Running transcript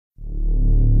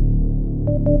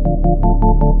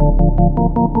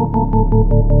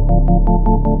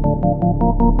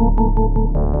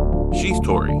She's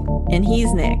Tori. And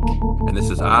he's Nick. And this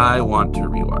is I Want to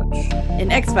Rewatch.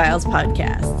 An X-Files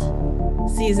podcast.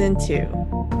 Season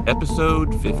 2.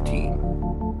 Episode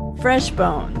 15. Fresh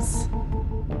Bones.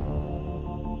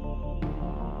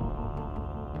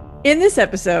 In this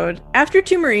episode, after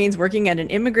two Marines working at an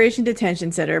immigration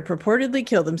detention center purportedly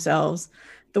kill themselves,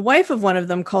 the wife of one of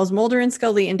them calls Mulder and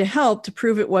Scully in to help to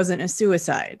prove it wasn't a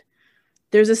suicide.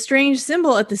 There's a strange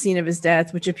symbol at the scene of his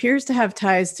death, which appears to have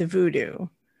ties to voodoo.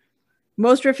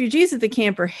 Most refugees at the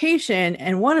camp are Haitian,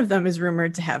 and one of them is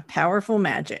rumored to have powerful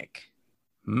magic.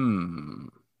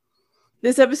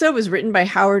 This episode was written by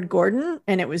Howard Gordon,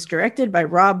 and it was directed by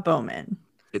Rob Bowman.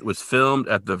 It was filmed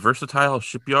at the Versatile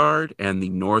Shipyard and the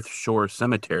North Shore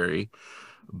Cemetery,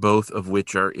 both of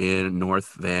which are in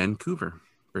North Vancouver,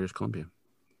 British Columbia.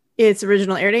 Its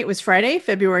original air date was Friday,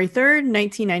 February 3rd,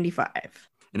 1995.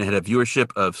 And it had a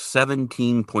viewership of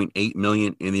 17.8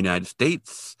 million in the United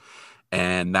States,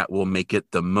 and that will make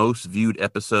it the most viewed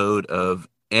episode of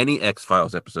any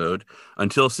X-Files episode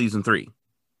until season 3,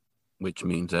 which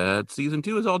means that season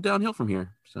 2 is all downhill from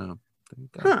here. So, there you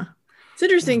go. Huh. It's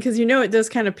interesting because, it does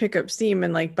kind of pick up steam,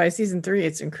 and by season 3,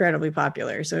 it's incredibly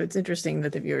popular. So it's interesting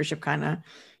that the viewership kind of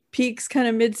peaks kind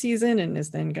of mid-season and is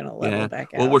then going to level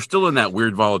back out. Well, we're still in that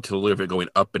weird volatility of it going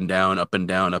up and down, up and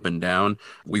down, up and down.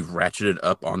 We've ratcheted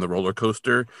up on the roller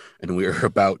coaster, and we're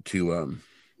about to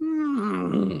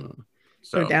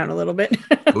go down a little bit.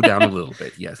 Go down a little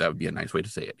bit. Yes, that would be a nice way to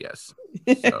say it. Yes.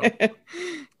 So.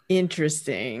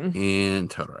 Interesting.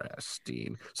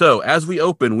 So as we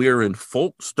open, we are in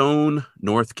Folkestone,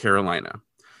 North Carolina,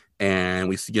 and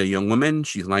we see a young woman.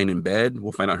 She's lying in bed.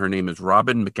 We'll find out her name is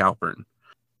Robin McAlpin,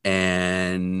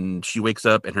 and she wakes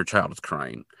up and her child is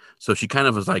crying. So she kind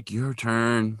of was like, your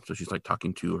turn. So she's like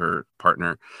talking to her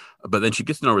partner, but then she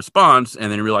gets no response and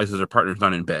then realizes her partner's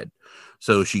not in bed.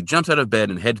 So she jumps out of bed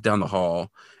and heads down the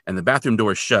hall, and the bathroom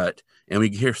door is shut. And we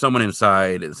hear someone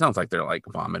inside. It sounds like they're like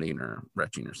vomiting or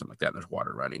retching or something like that. And there's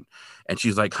water running. And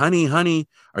she's like, honey,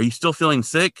 are you still feeling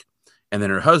sick? And then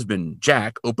her husband,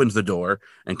 Jack, opens the door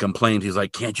and complains. He's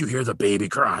like, can't you hear the baby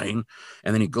crying?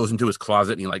 And then he goes into his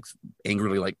closet and he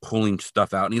angrily pulling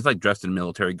stuff out. And he's dressed in a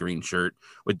military green shirt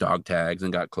with dog tags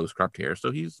and got close cropped hair.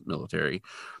 So he's military.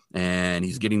 And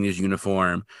he's getting his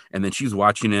uniform. And then she's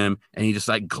watching him and he just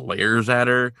glares at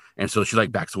her. And so she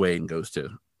backs away and goes to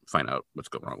find out what's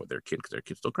going wrong with their kid because their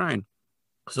kid's still crying.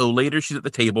 So later she's at the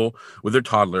table with her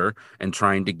toddler and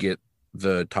trying to get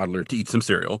the toddler to eat some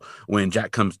cereal when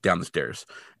Jack comes down the stairs,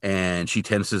 and she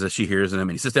tenses as she hears him,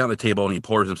 and he sits down at the table and he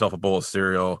pours himself a bowl of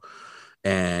cereal,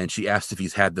 and she asks if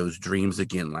he's had those dreams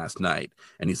again last night,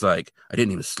 and he's like, I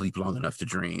didn't even sleep long enough to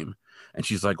dream. And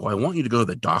she's like, well, I want you to go to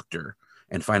the doctor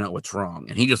and find out what's wrong.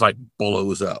 And he just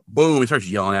blows up. Boom. He starts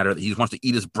yelling at her that he just wants to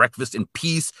eat his breakfast in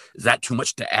peace. Is that too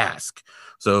much to ask?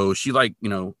 So she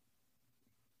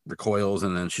recoils,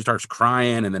 and then she starts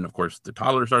crying. And then of course the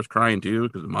toddler starts crying too,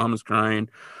 because the mom is crying.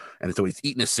 And so he's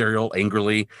eating his cereal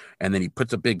angrily. And then he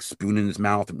puts a big spoon in his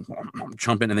mouth and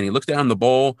chomping. And then he looks down the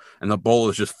bowl, and the bowl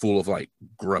is just full of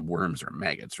grub worms or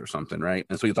maggots or something. Right.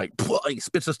 And so he's he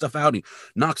spits the stuff out. He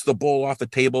knocks the bowl off the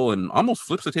table and almost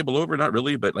flips the table over. Not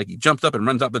really, but he jumps up and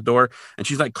runs out the door. And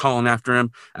she's calling after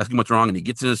him, asking what's wrong. And he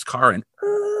gets in his car and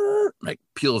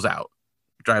peels out,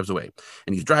 drives away.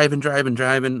 And he's driving,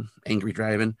 angry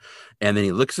driving. And then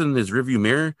he looks in his rearview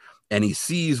mirror and he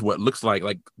sees what looks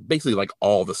basically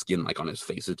all the skin on his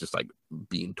face is just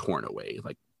being torn away,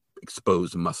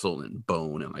 exposed muscle and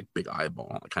bone and big eyeball,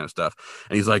 all that kind of stuff.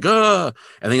 And he's like, and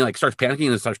then he starts panicking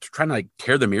and starts trying to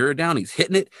tear the mirror down. He's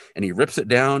hitting it and he rips it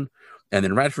down. And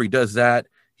then right after he does that,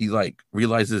 he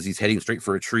realizes he's heading straight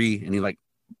for a tree, and he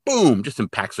boom, just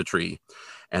impacts a tree.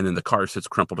 And then the car sits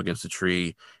crumpled against the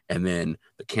tree. And then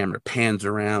the camera pans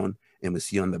around, and we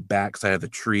see on the back side of the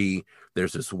tree,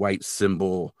 there's this white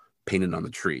symbol painted on the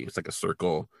tree. It's a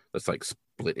circle that's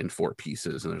split in 4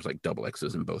 pieces, and there's double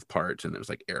X's in both parts, and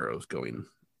there's arrows going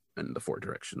in the 4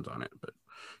 directions on it. But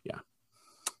yeah.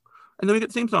 And then we get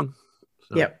the theme song.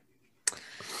 So.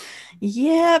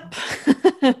 Yep.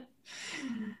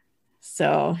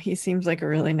 So he seems like a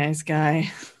really nice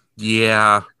guy.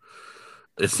 Yeah.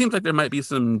 It seems like there might be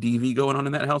some DV going on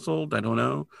in that household. I don't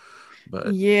know.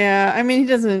 But yeah, he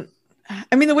doesn't.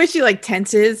 The way she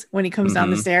tenses when he comes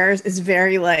down the stairs is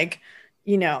very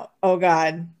oh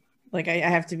God, I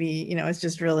have to be, it's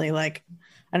just really I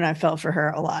don't know, I felt for her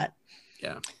a lot.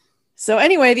 Yeah. So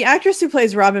anyway, the actress who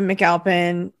plays Robin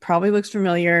McAlpin probably looks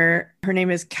familiar. Her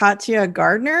name is Katya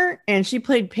Gardner, and she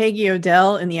played Peggy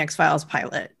Odell in the X-Files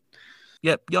pilot.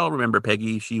 Yep, y'all remember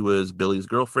Peggy. She was Billy's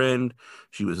girlfriend.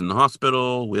 She was in the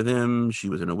hospital with him. She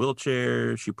was in a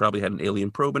wheelchair. She probably had an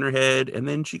alien probe in her head, and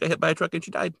then she got hit by a truck and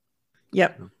she died.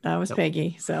 Yep, that was Yep.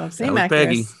 Peggy. So That same was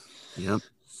Peggy. actress. Yep.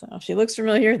 So if she looks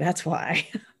familiar, that's why.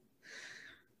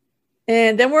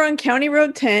 And then we're on County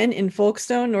Road 10 in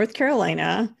Folkestone, North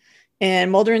Carolina.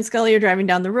 And Mulder and Scully are driving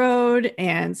down the road,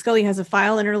 and Scully has a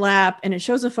file in her lap, and it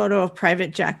shows a photo of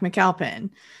Private Jack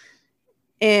McAlpin.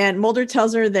 And Mulder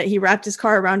tells her that he wrapped his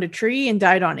car around a tree and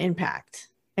died on impact.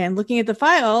 And looking at the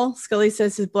file, Scully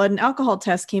says his blood and alcohol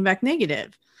test came back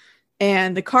negative.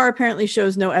 And the car apparently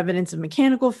shows no evidence of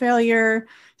mechanical failure.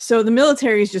 So the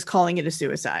military is just calling it a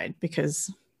suicide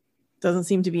because doesn't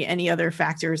seem to be any other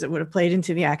factors that would have played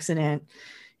into the accident.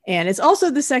 And it's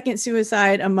also the second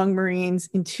suicide among Marines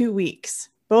in 2 weeks.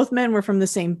 Both men were from the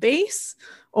same base,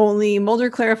 only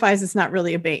Mulder clarifies it's not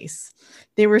really a base.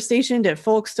 They were stationed at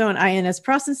Folkestone INS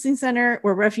Processing Center,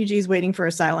 where refugees waiting for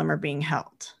asylum are being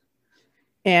held.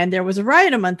 And there was a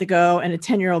riot a month ago, and a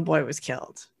 10-year-old boy was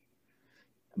killed.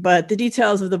 But the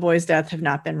details of the boy's death have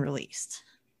not been released.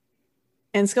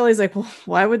 And Scully's like, well,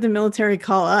 why would the military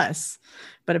call us?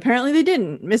 But apparently they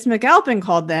didn't. Miss McAlpin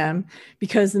called them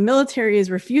because the military is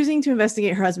refusing to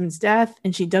investigate her husband's death,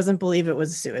 and she doesn't believe it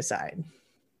was a suicide.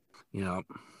 Yeah.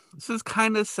 This is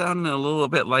kind of sounding a little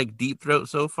bit like Deep Throat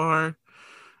so far.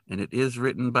 And it is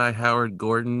written by Howard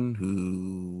Gordon,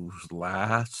 whose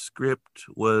last script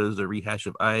was a rehash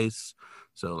of Ice.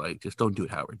 So, like, just don't do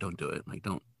it, Howard. Don't do it. Like,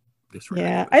 don't disregard.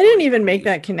 Yeah, I didn't even make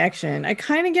that connection. I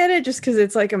kind of get it just because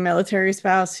it's like a military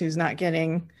spouse who's not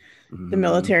getting the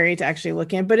military to actually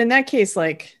look in. But in that case,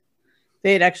 like,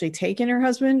 they had actually taken her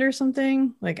husband or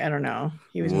something. Like, I don't know.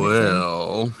 He was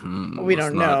missing. We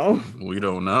don't know. We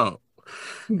don't know.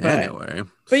 But, anyway.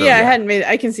 But so, yeah,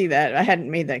 I can see that. I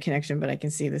hadn't made that connection, but I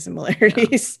can see the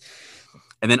similarities. Yeah.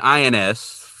 And then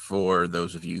INS, for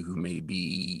those of you who may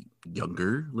be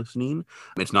younger listening,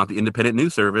 it's not the Independent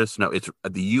News Service. No, it's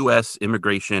the U.S.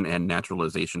 Immigration and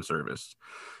Naturalization Service.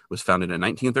 It was founded in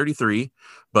 1933,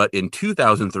 but in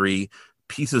 2003,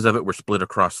 pieces of it were split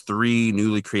across 3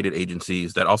 newly created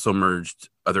agencies that also merged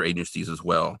other agencies as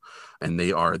well. And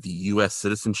they are the U.S.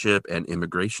 Citizenship and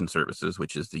Immigration Services,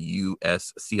 which is the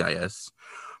USCIS,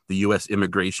 the U.S.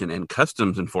 Immigration and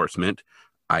Customs Enforcement,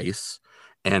 ICE,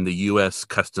 and the U.S.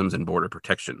 Customs and Border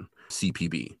Protection,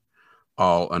 CPB,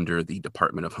 all under the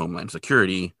Department of Homeland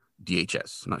Security,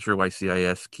 DHS. I'm not sure why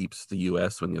CIS keeps the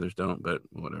U.S. when the others don't, but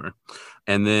whatever.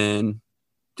 And then,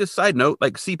 just side note,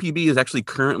 like CPB is actually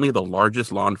currently the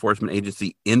largest law enforcement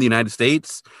agency in the United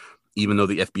States, even though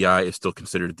the FBI is still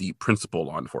considered the principal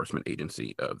law enforcement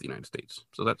agency of the United States.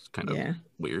 So that's kind of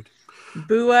weird.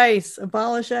 Boo ICE,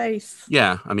 abolish ICE.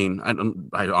 Yeah, I mean,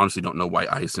 I honestly don't know why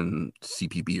ICE and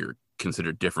CPB are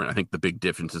considered different. I think the big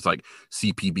difference is like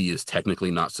CPB is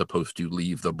technically not supposed to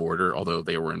leave the border, although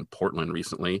they were in Portland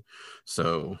recently,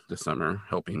 so this summer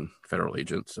helping federal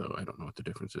agents. So I don't know what the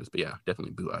difference is, but yeah,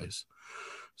 definitely boo ICE.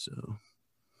 So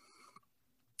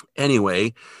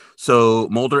anyway, so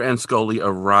Mulder and Scully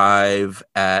arrive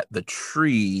at the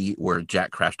tree where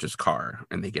Jack crashed his car,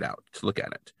 and they get out to look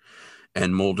at it.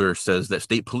 And Mulder says that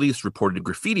state police reported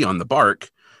graffiti on the bark,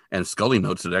 and Scully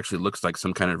notes that it actually looks like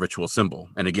some kind of ritual symbol.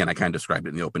 And again, I kind of described it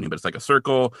in the opening, but it's like a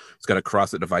circle. It's got a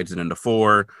cross that divides it into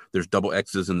 4. There's double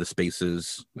X's in the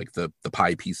spaces, like the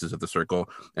pie pieces of the circle,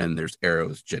 and there's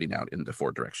arrows jetting out into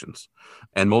 4 directions.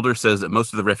 And Mulder says that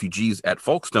most of the refugees at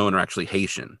Folkestone are actually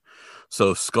Haitian.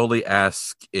 So Scully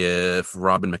asks if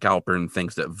Robin McAlpin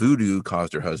thinks that voodoo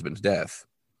caused her husband's death.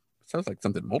 Sounds like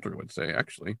something Mulder would say,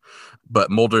 actually.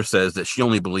 But Mulder says that she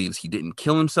only believes he didn't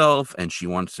kill himself, and she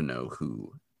wants to know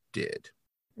who did.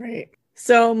 Right.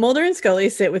 So Mulder and Scully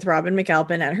sit with Robin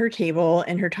McAlpin at her table,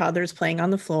 and her toddler's playing on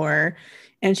the floor.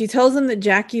 And she tells them that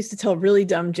Jack used to tell really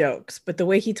dumb jokes, but the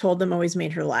way he told them always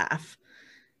made her laugh.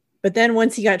 But then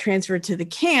once he got transferred to the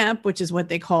camp, which is what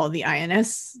they call the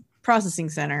INS Processing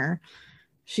Center,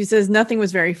 she says nothing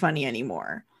was very funny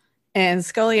anymore. And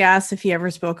Scully asks if he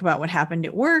ever spoke about what happened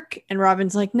at work. And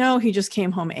Robin's like, no, he just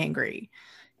came home angry.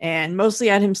 And mostly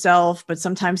at himself, but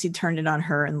sometimes he turned it on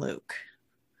her and Luke.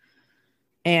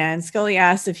 And Scully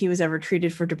asks if he was ever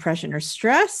treated for depression or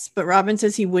stress, but Robin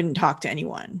says he wouldn't talk to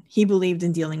anyone. He believed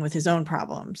in dealing with his own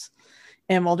problems.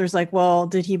 And Mulder's like, well,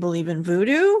 did he believe in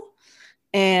voodoo?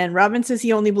 And Robin says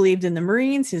he only believed in the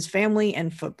Marines, his family,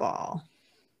 and football.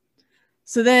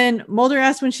 So then Mulder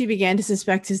asks when she began to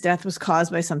suspect his death was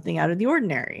caused by something out of the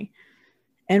ordinary.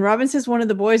 And Robin says one of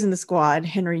the boys in the squad,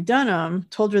 Henry Dunham,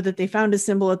 told her that they found a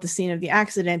symbol at the scene of the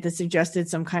accident that suggested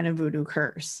some kind of voodoo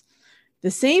curse.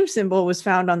 The same symbol was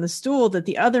found on the stool that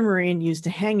the other Marine used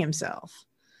to hang himself.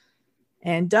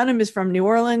 And Dunham is from New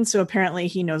Orleans, so apparently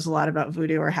he knows a lot about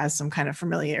voodoo or has some kind of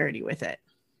familiarity with it.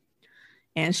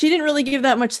 And she didn't really give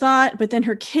that much thought, but then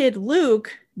her kid,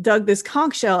 Luke, dug this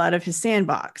conch shell out of his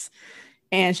sandbox.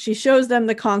 And she shows them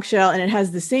the conch shell, and it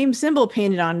has the same symbol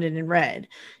painted on it in red.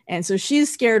 And so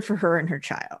she's scared for her and her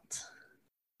child.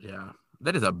 Yeah.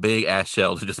 That is a big ass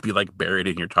shell to just be like buried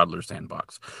in your toddler's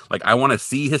sandbox. Like, I want to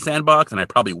see his sandbox, and I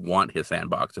probably want his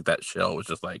sandbox if that shell was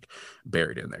just like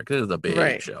buried in there, because it's a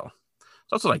big shell.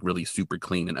 It's also like really super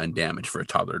clean and undamaged for a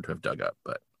toddler to have dug up.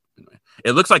 But anyway,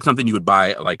 it looks like something you would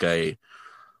buy at like a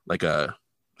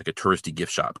touristy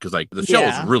gift shop, because like the shell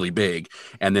is really big,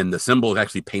 and then the symbol is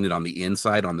actually painted on the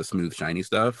inside on the smooth shiny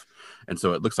stuff, and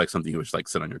so it looks like something you would just like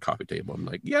sit on your coffee table. I'm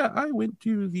like, yeah, I went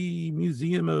to the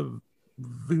Museum of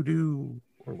Voodoo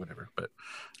or whatever. But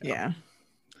yeah,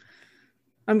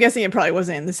 I'm guessing it probably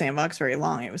wasn't in the sandbox very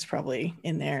long. It was probably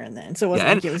in there, and then so it wasn't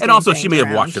like it was. And also she may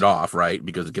have washed it off, right,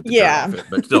 because it gets the dirt off it.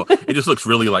 But still, it just looks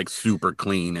really like super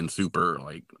clean and super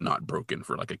like not broken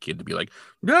for like a kid to be like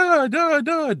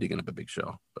digging up a big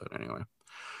shell. But anyway,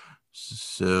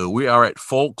 so we are at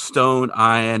Folkestone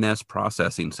INS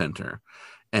Processing Center,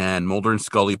 and Mulder and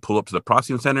Scully pull up to the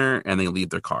processing center and they leave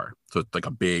their car. So it's like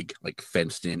a big like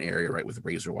fenced in area, right, with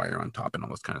razor wire on top and all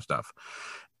this kind of stuff.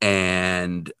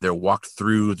 And they're walked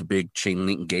through the big chain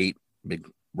link gate, big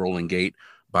rolling gate,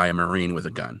 by a Marine with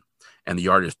a gun. And the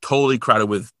yard is totally crowded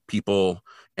with people,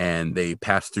 and they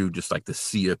pass through just like the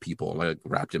sea of people, like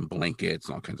wrapped in blankets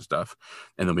and all kinds of stuff.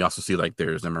 And then we also see like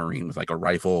there's a Marine with like a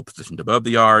rifle positioned above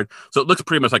the yard. So it looks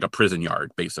pretty much like a prison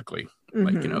yard, basically. Mm-hmm.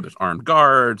 Like, you know, there's armed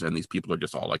guards, and these people are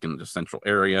just all like in the central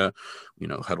area, you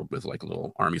know, huddled with like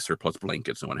little army surplus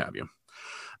blankets and what have you.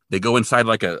 They go inside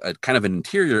like a kind of an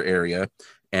interior area,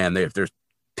 and there's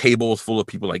tables full of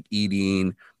people like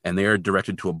eating, and they're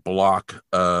directed to a block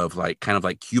of like kind of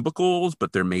like cubicles,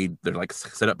 but they're like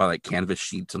set up by like canvas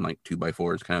sheets and like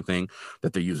 2x4s kind of thing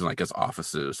that they're using like as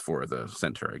offices for the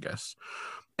center, I guess.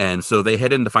 And so they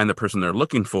head in to find the person they're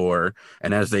looking for,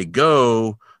 and as they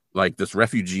go, like this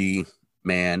refugee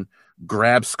man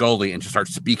grabs Scully and just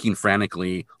starts speaking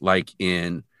frantically like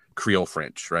in Creole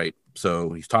French, right?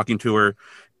 So he's talking to her,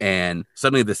 and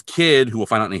suddenly this kid, who will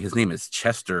find out his name is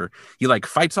Chester, he like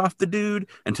fights off the dude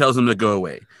and tells him to go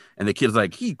away. And the kid's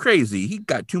like, he crazy, he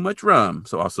got too much rum.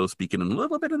 So also speaking a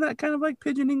little bit of that kind of like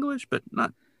pidgin English, but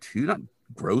not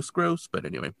gross, but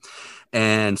anyway.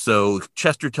 And so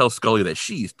Chester tells Scully that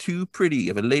she's too pretty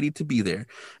of a lady to be there.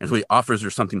 And so he offers her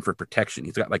something for protection.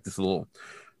 He's got like this little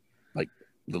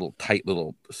tight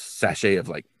little sachet of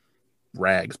like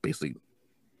rags, basically,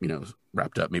 you know,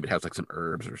 wrapped up. Maybe it has like some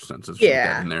herbs or senses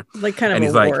in there, like kind of. And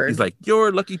a he's like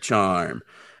your lucky charm.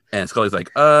 And Scully's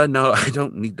like, no, I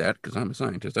don't need that because I'm a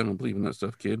scientist. I don't believe in that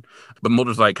stuff, kid. But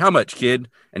Mulder's like, how much, kid?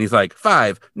 And he's like,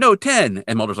 5, no, 10.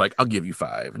 And Mulder's like, I'll give you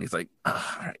 5. And he's like, all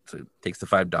right. So he takes the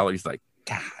 $5. He's like,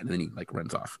 God, and then he like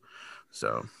runs off.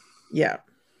 So yeah.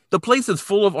 The place is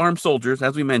full of armed soldiers,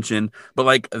 as we mentioned, but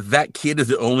like that kid is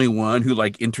the only one who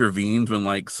like intervenes when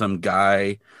like some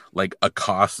guy like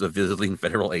accosts a visiting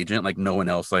federal agent. Like no one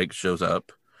else like shows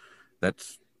up.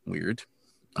 That's weird.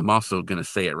 I'm also gonna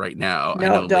say it right now. No, I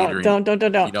know don't. You don't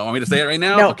want me to say it right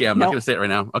now? No, okay, I'm not gonna say it right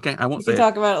now. Okay, I won't say it.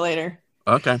 Talk about it later.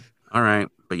 Okay, all right,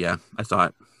 but yeah, I saw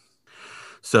it.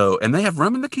 So, and they have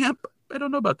rum in the camp. I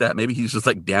don't know about that. Maybe he's just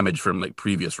like damaged from like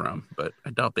previous rum, but I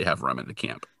doubt they have rum in the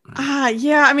camp.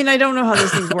 Yeah. I mean, I don't know how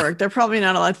those things work. They're probably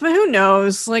not allowed, but who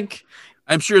knows? Like,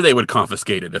 I'm sure they would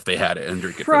confiscate it if they had it and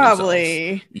drink it.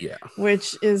 Probably. Yeah.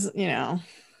 Which is, you know.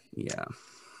 Yeah.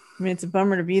 I mean, it's a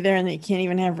bummer to be there and they can't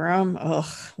even have rum. Ugh,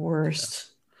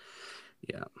 worst.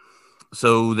 Yeah.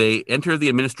 So they enter the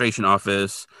administration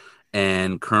office,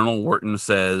 and Colonel Wharton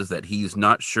says that he's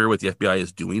not sure what the FBI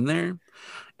is doing there.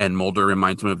 And Mulder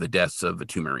reminds him of the deaths of the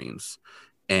 2 Marines.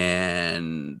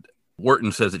 And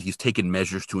Wharton says that he's taken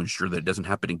measures to ensure that it doesn't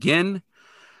happen again.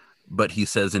 But he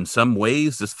says in some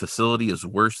ways, this facility is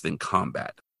worse than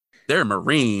combat. They're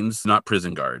Marines, not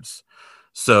prison guards.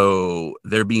 So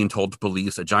they're being told to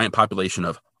police a giant population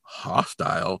of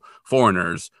hostile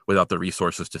foreigners without the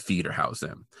resources to feed or house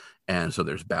them. And so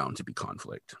there's bound to be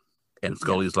conflict. And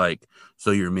Scully's like, so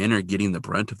your men are getting the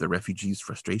brunt of the refugees'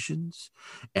 frustrations?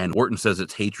 And Wharton says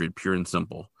it's hatred, pure and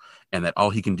simple, and that all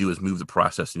he can do is move the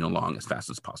processing along as fast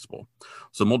as possible.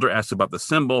 So Mulder asks about the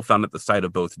symbol found at the site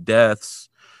of both deaths,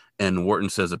 and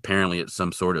Wharton says apparently it's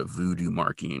some sort of voodoo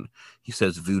marking. He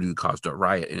says voodoo caused a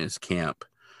riot in his camp.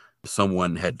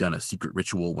 Someone had done a secret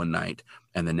ritual one night,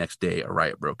 and the next day a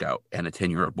riot broke out, and a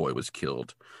 10-year-old boy was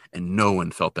killed. And no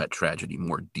one felt that tragedy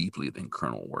more deeply than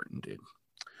Colonel Wharton did.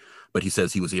 But he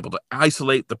says he was able to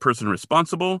isolate the person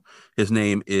responsible. His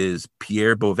name is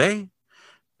Pierre Beauvais,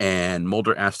 And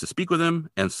Mulder asks to speak with him,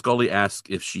 and Scully asks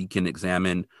if she can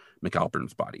examine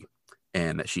McAlpin's body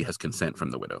and that she has consent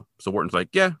from the widow. So Wharton's like,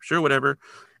 yeah, sure, whatever.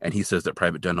 And he says that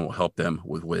Private Dunham will help them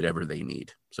with whatever they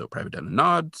need. So Private Dunham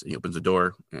nods, he opens the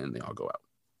door, and they all go out.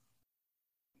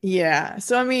 Yeah.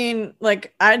 So, I mean,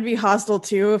 like, I'd be hostile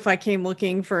too if I came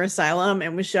looking for asylum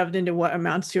and was shoved into what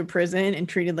amounts to a prison and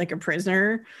treated like a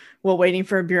prisoner while waiting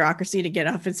for a bureaucracy to get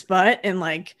off its butt and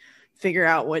like figure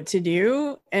out what to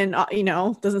do. And,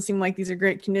 doesn't seem like these are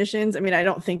great conditions. I mean, I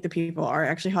don't think the people are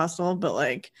actually hostile, but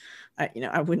like,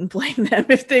 I wouldn't blame them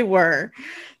if they were.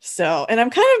 So, and I'm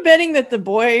kind of betting that the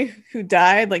boy who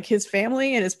died, like his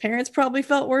family and his parents probably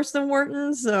felt worse than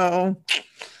Wharton. So,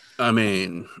 I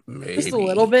mean, maybe. Just a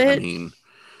little bit. I mean,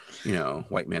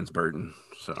 white man's burden.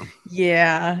 So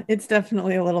yeah, it's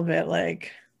definitely a little bit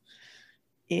like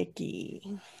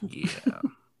icky. Yeah.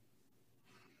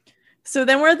 So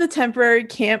then we're at the temporary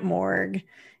camp morgue,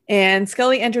 and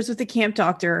Scully enters with the camp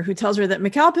doctor, who tells her that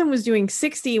McAlpin was doing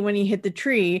 60 when he hit the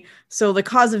tree, so the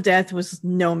cause of death was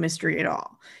no mystery at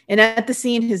all. And at the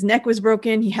scene, his neck was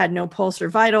broken, he had no pulse or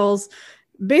vitals.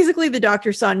 Basically, the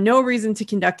doctor saw no reason to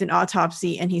conduct an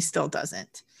autopsy, and he still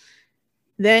doesn't.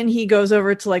 Then he goes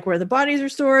over to like where the bodies are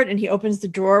stored, and he opens the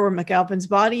drawer where McAlpin's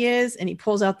body is, and he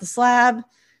pulls out the slab,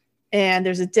 and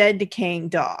there's a dead, decaying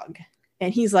dog.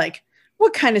 And he's like,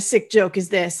 what kind of sick joke is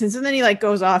this? And so then he like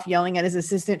goes off yelling at his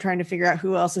assistant, trying to figure out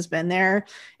who else has been there.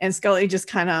 And Scully just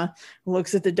kind of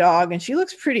looks at the dog, and she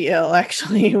looks pretty ill,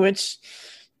 actually, which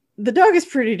the dog is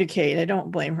pretty decayed. I don't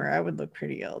blame her. I would look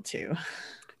pretty ill too.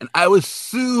 And I was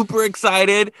super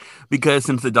excited because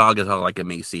since the dog is all like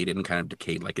emaciated and kind of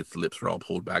decayed, like its lips are all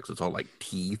pulled back, so it's all like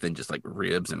teeth and just like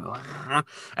ribs and I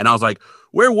was like,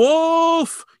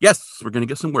 werewolf! Yes, we're gonna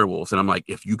get some werewolves. And I'm like,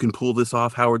 if you can pull this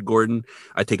off, Howard Gordon,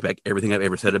 I take back everything I've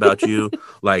ever said about you.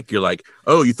 Like you're like,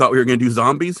 oh, you thought we were gonna do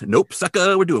zombies? Nope,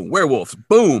 sucker, we're doing werewolves.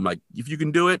 Boom! Like if you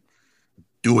can do it,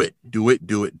 do it, do it,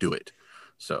 do it, do it.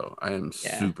 So I am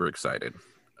super excited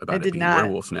about it being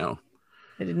werewolves now.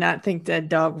 I did not think dead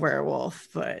dog werewolf,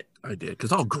 but I did,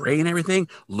 because all gray and everything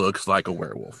looks like a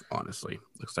werewolf. Honestly,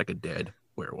 looks like a dead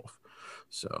werewolf.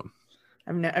 So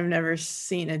I've never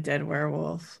seen a dead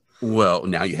werewolf. Well,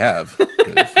 now you have, 'cause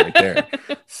it's right there.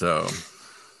 So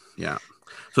yeah.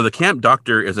 So the camp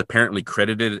doctor is apparently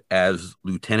credited as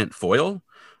Lieutenant Foyle,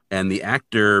 and the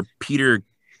actor Peter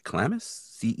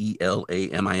Celamis,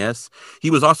 Celamis, he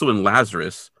was also in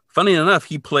Lazarus. Funny enough,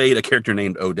 he played a character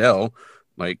named Odell.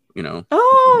 Like,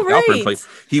 oh, right.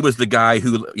 He was the guy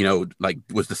who, like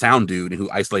was the sound dude who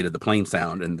isolated the plane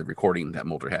sound in the recording that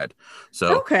Mulder had.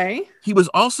 So okay. He was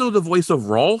also the voice of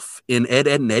Rolf in Ed,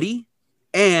 Edd and Eddy.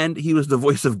 And he was the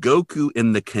voice of Goku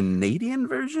in the Canadian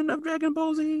version of Dragon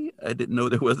Ball Z. I didn't know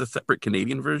there was a separate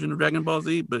Canadian version of Dragon Ball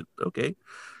Z, but okay,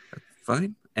 that's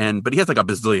fine. But he has like a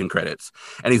bazillion credits,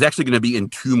 and he's actually going to be in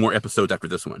 2 more episodes after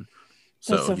this one.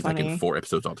 So he's funny. Like in 4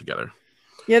 episodes altogether.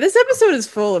 Yeah, this episode is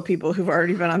full of people who've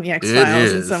already been on the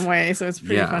X-Files in some way, so it's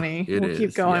pretty funny. We'll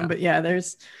keep going, but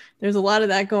there's a lot of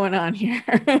that going on here.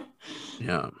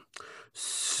 Yeah.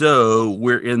 So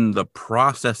we're in the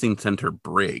processing center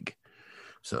brig.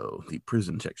 So the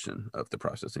prison section of the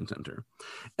processing center.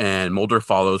 And Mulder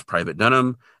follows Private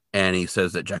Dunham, and he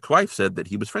says that Jack's wife said that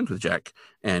he was friends with Jack.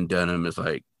 And Dunham is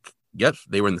like, yep,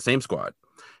 they were in the same squad.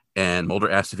 And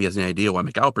Mulder asks if he has any idea why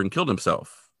McAlpin killed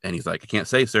himself. And he's like, I can't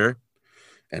say, sir.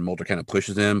 And Mulder kind of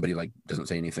pushes him, but he like doesn't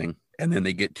say anything. And then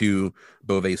they get to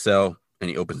Beauvais' cell, and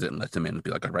he opens it and lets him in and be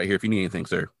like, I'm right here if you need anything,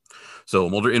 sir. So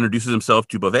Mulder introduces himself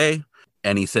to Beauvais,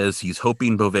 and he says he's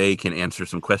hoping Beauvais can answer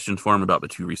some questions for him about the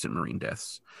 2 recent Marine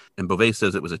deaths. And Beauvais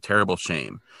says it was a terrible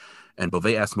shame. And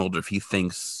Beauvais asks Mulder if he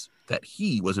thinks that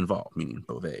he was involved, meaning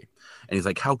Beauvais. And he's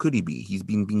like, how could he be? He's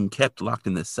being kept locked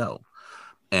in this cell.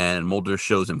 And Mulder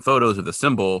shows him photos of the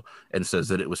symbol and says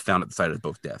that it was found at the site of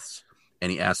both deaths.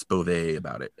 And he asks Beauvais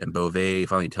about it. And Beauvais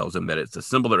finally tells him that it's a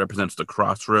symbol that represents the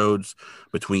crossroads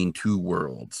between 2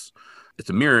 worlds.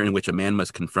 It's a mirror in which a man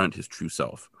must confront his true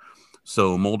self.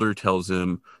 So Mulder tells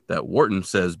him that Wharton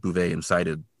says Beauvais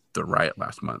incited the riot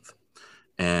last month.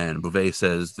 And Beauvais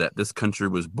says that this country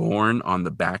was born on the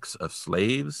backs of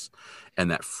slaves and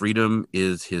that freedom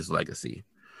is his legacy.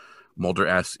 Mulder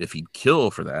asks if he'd kill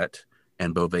for that.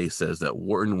 And Beauvais says that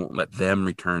Wharton won't let them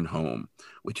return home,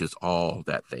 which is all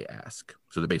that they ask.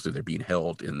 So they're being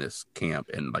held in this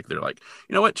camp, and like they're like,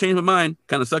 you know what, change my mind.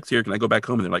 Kind of sucks here. Can I go back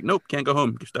home? And they're like, nope, can't go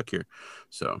home. You're stuck here.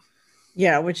 So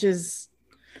yeah, which is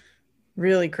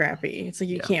really crappy. It's like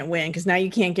you can't win because now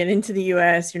you can't get into the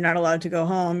U.S. You're not allowed to go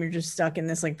home. You're just stuck in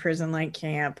this like prison-like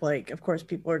camp. Like, of course,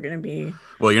 people are going to be.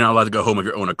 Well, you're not allowed to go home of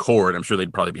your own accord. I'm sure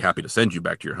they'd probably be happy to send you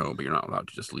back to your home, but you're not allowed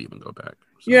to just leave and go back.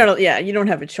 So, you don't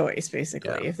have a choice,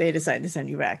 basically. Yeah. If they decide to send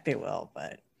you back, they will.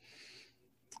 But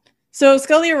so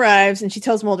Scully arrives and she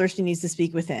tells Mulder she needs to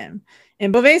speak with him.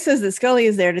 And Beauvais says that Scully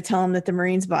is there to tell him that the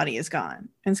Marine's body is gone.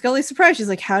 And Scully's surprised. She's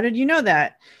like, how did you know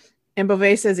that? And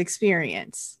Beauvais says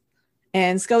experience.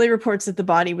 And Scully reports that the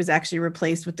body was actually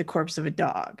replaced with the corpse of a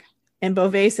dog. And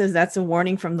Beauvais says that's a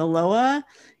warning from the Loa,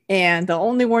 and they'll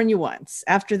only warn you once.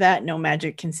 After that, no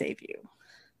magic can save you.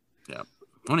 Yeah.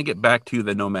 I want to get back to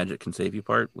the no magic can save you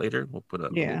part later. We'll put a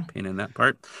little pin in that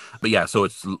part. But yeah, so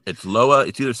it's Loa.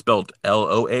 It's either spelled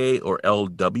Loa or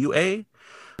Lwa.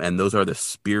 And those are the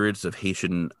spirits of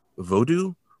Haitian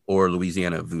Vodou or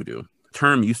Louisiana Voodoo. The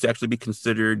term used to actually be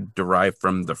considered derived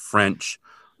from the French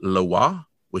Lois,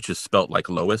 which is spelt like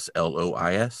Lois,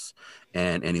 Lois.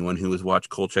 And anyone who has watched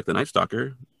Kolchak the Night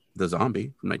Stalker, the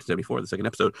zombie from 1974, the second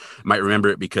episode, might remember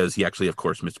it because he actually, of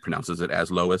course, mispronounces it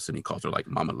as Lois, and he calls her like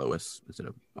Mama Lois instead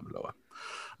of Mama Loa.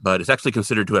 But it's actually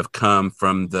considered to have come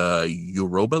from the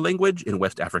Yoruba language in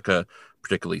West Africa,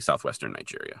 particularly southwestern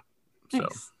Nigeria. So,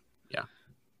 Nice. yeah.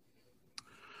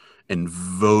 And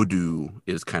voodoo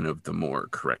is kind of the more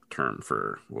correct term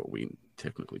for what we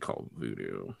technically call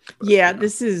voodoo. But, yeah,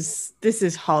 this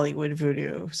is Hollywood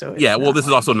voodoo. So it's well, this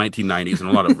is also 1990s, and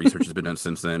a lot of research has been done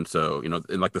since then. So,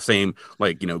 in like the same,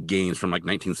 gains from like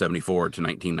 1974 to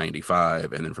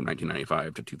 1995, and then from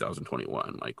 1995 to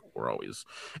 2021. Like we're always,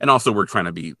 and also we're trying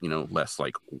to be, less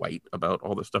like white about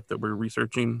all the stuff that we're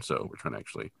researching. So we're trying to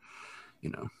actually,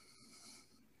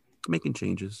 making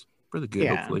changes for the good,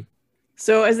 hopefully.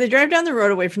 So as they drive down the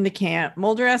road away from the camp,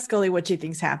 Mulder asks Scully what she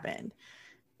thinks happened.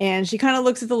 And she kind of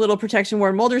looks at the little protection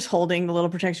ward. Mulder's holding the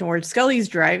little protection ward. Scully's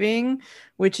driving,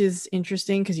 which is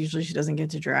interesting because usually she doesn't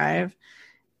get to drive.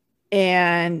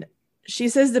 And she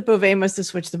says that Beauvais must have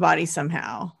switched the body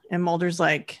somehow. And Mulder's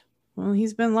like, well,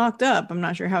 he's been locked up. I'm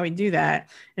not sure how he'd do that.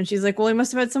 And she's like, well, he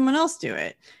must have had someone else do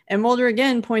it. And Mulder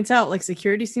again points out, like,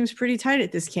 security seems pretty tight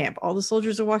at this camp. All the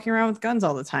soldiers are walking around with guns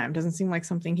all the time. Doesn't seem like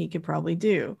something he could probably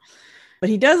do. But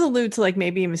he does allude to like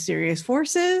maybe mysterious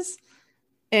forces.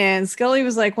 And Scully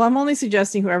was like, well, I'm only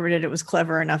suggesting whoever did it was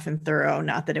clever enough and thorough,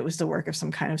 not that it was the work of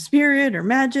some kind of spirit or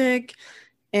magic.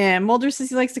 And Mulder says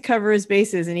he likes to cover his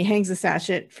bases, and he hangs the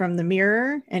sachet from the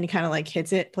mirror and he kind of like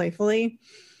hits it playfully.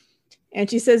 And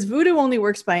she says voodoo only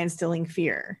works by instilling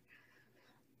fear.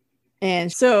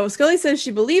 And so Scully says she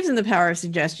believes in the power of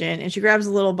suggestion, and she grabs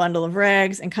a little bundle of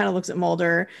rags and kind of looks at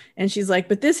Mulder, and she's like,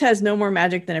 but this has no more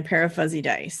magic than a pair of fuzzy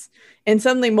dice. And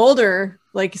suddenly Mulder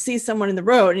like sees someone in the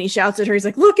road and he shouts at her. He's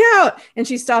like, look out. And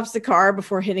she stops the car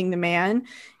before hitting the man.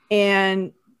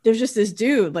 And there's just this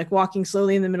dude like walking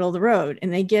slowly in the middle of the road,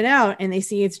 and they get out and they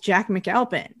see it's Jack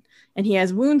McAlpin, and he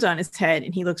has wounds on his head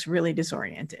and he looks really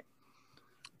disoriented.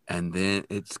 And then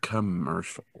it's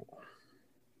commercial.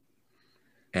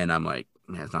 And I'm like,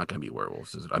 man, it's not going to be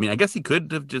werewolves, is it? I mean, I guess he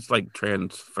could have just like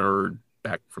transferred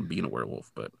back from being a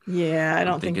werewolf, but yeah, I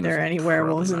don't think there are any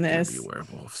werewolves in this.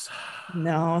 Werewolves.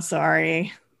 No,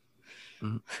 sorry.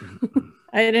 I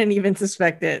didn't even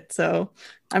suspect it, so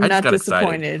I'm not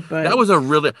disappointed. But that was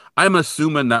I'm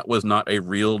assuming that was not a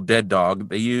real dead dog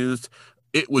they used.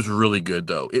 It was really good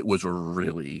though. It was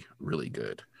really, really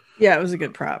good. Yeah, it was a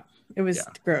good prop. It was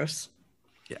gross.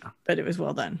 Yeah. But it was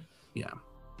well done. Yeah.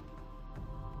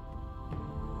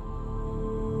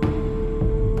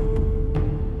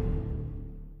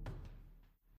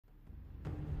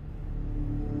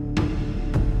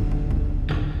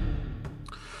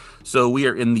 So we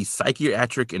are in the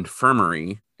psychiatric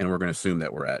infirmary, and we're going to assume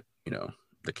that we're at,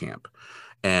 the camp.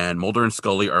 And Mulder and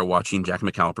Scully are watching Jack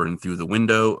McAlpin through the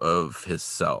window of his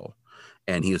cell.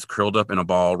 And he is curled up in a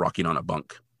ball, rocking on a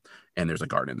bunk. And there's a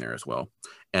guard in there as well.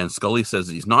 And Scully says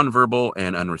that he's nonverbal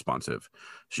and unresponsive.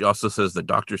 She also says the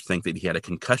doctors think that he had a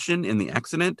concussion in the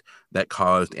accident that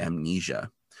caused amnesia.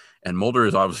 And Mulder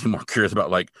is obviously more curious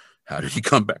about, like, how did he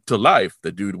come back to life?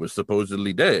 The dude was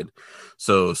supposedly dead.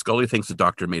 So Scully thinks the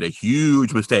doctor made a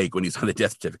huge mistake when he signed the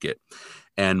death certificate.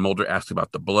 And Mulder asks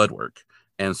about the blood work.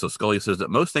 And so Scully says that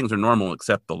most things are normal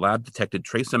except the lab detected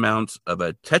trace amounts of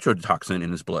a tetrodotoxin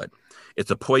in his blood.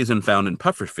 It's a poison found in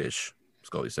pufferfish,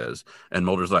 Scully says. And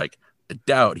Mulder's like, I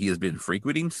doubt he has been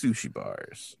frequenting sushi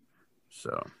bars.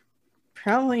 So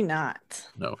probably not.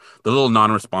 No. The little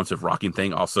non-responsive rocking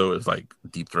thing also is like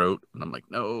deep throat. And I'm like,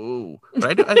 no.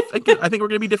 But I think we're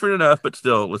going to be different enough, but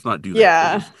still, let's not do that.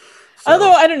 Yeah. So.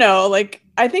 Although, I don't know, like,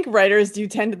 I think writers do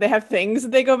tend to, they have things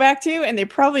that they go back to and they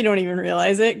probably don't even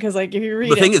realize it. Cause like if you read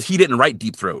The thing is, he didn't write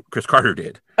Deep Throat. Chris Carter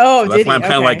did. Oh, so that's did why he? I'm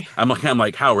kind of Okay. I'm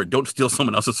like, Howard, don't steal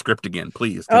someone else's script again,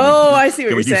 please. I see what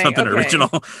can we you're do saying. something Okay. original?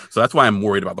 So that's why I'm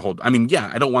worried about the whole. I mean, yeah,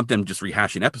 I don't want them just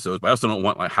rehashing episodes, but I also don't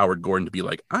want like Howard Gordon to be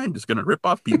like, I'm just gonna rip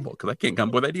off people because I can't come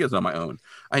up with ideas on my own.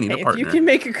 I need a Hey, if partner. you can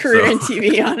make a career in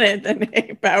TV on it, then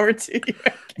hey, power to you.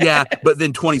 Yeah, but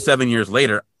then 27 years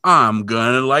later, I'm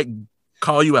gonna like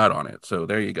call you out on it. So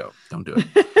there you go. Don't do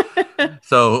it.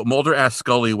 So Mulder asks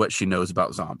Scully what she knows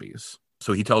about zombies.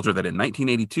 So he tells her that in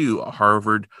 1982, a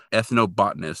Harvard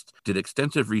ethnobotanist did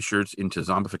extensive research into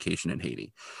zombification in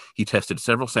Haiti. He tested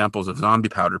several samples of zombie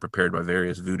powder prepared by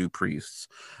various voodoo priests,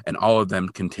 and all of them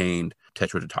contained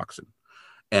tetrodotoxin.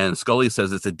 And Scully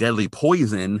says it's a deadly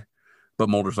poison, but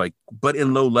Mulder's like, but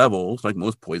in low levels, like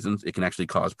most poisons, it can actually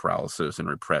cause paralysis and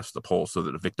repress the pulse so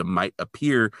that the victim might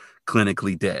appear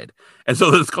clinically dead. And so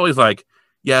then Scully's like,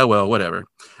 yeah, well, whatever.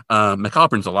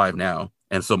 McAlpin's alive now.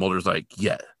 And so Mulder's like,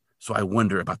 yeah. So I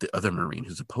wonder about the other Marine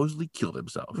who supposedly killed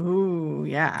himself. Ooh,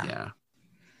 yeah. Yeah.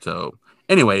 So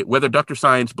anyway, whether Dr.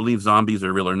 Science believes zombies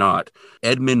are real or not,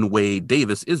 Edmund Wade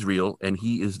Davis is real, and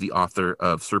he is the author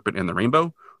of Serpent and the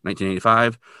Rainbow,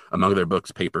 1985. Among their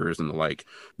books, papers, and the like,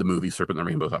 the movie Serpent and the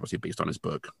Rainbow is obviously based on his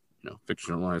book,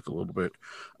 fictionalized a little bit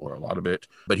or a lot of it.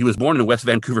 But he was born in West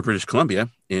Vancouver, British Columbia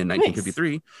in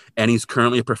 1953, nice. And he's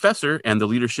currently a professor and the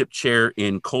leadership chair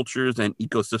in cultures and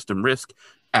ecosystem risk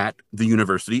at the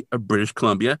University of British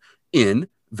Columbia in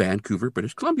Vancouver,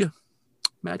 British Columbia.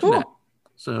 Imagine that.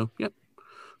 So, yep.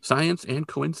 Science and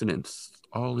coincidence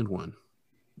all in one.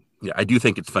 Yeah, I do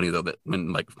think it's funny, though, that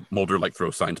when like Mulder like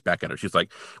throws science back at her, she's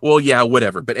like, well, yeah,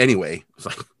 whatever. But anyway, it's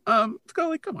like,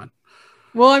 Scully, come on.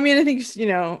 Well, I mean, I think,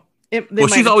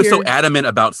 she's always so adamant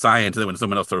about science. And then when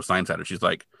someone else throws science at her, she's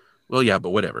like, well, yeah,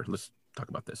 but whatever. Let's talk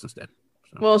about this instead.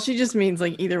 So. Well, she just means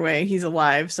like either way, he's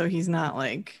alive. So he's not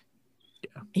like.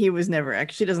 Yeah. He was never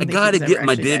actually doesn't. I gotta get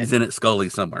my digs in at Scully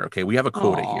somewhere. Okay, we have a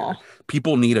quota here.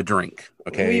 People need a drink.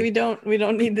 Okay, we don't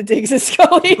need the digs at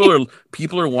Scully.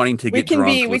 People are wanting to get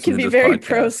drunk. We can be very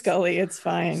pro Scully. It's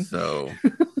fine. So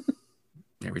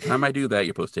every time I do that,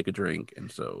 you're supposed to take a drink,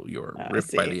 and so you're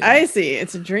ripped by the end. I see.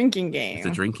 It's a drinking game. It's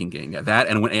a drinking game. Yeah, that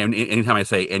and anytime I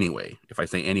say anyway, if I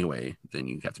say anyway, then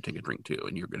you have to take a drink too,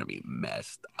 and you're gonna be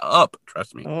messed up.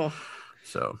 Trust me. Oh,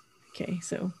 so okay,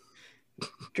 so.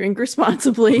 Drink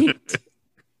responsibly.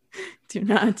 do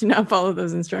not follow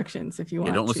those instructions if you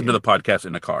want. Don't listen to the podcast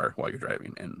in a car while you're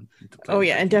driving. And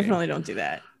and definitely don't do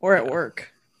that. Or at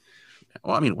work.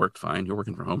 Well, I mean, worked fine. You're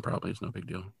working from home, probably. It's no big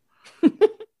deal.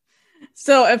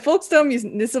 So at Folkestone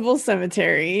Municipal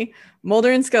Cemetery,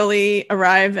 Mulder and Scully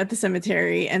arrive at the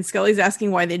cemetery, and Scully's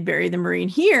asking why they'd bury the Marine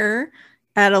here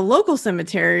at a local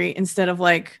cemetery instead of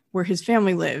like where his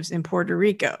family lives in Puerto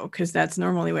Rico, because that's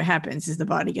normally what happens is the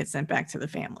body gets sent back to the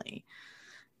family.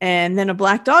 And then a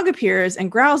black dog appears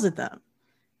and growls at them,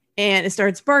 and it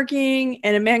starts barking,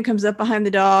 and a man comes up behind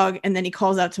the dog, and then he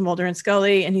calls out to Mulder and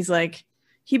Scully, and he's like,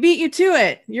 he beat you to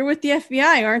it. You're with the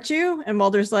FBI, aren't you? And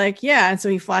Mulder's like, yeah. And so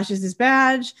he flashes his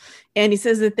badge, and he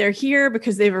says that they're here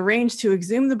because they've arranged to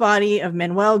exhume the body of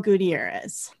Manuel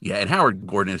Gutierrez. Yeah, and Howard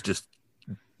Gordon is just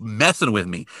messing with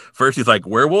me. First he's like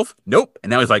werewolf, nope, and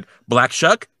now he's like black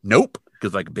shuck, nope,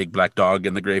 because like a big black dog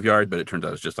in the graveyard, but it turns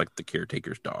out it's just like the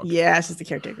caretaker's dog. Yeah, it's just the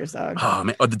caretaker's dog. Oh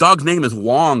man, the dog's name is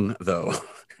Wong though.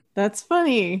 That's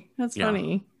funny.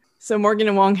 Funny. So Morgan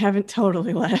and Wong haven't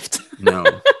totally left. No.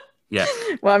 Yeah.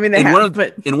 Well, I mean, they have,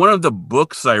 but in one of the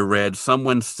books I read,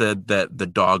 someone said that the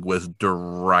dog was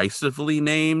derisively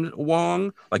named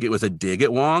Wong, like it was a dig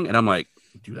at Wong, and I'm like,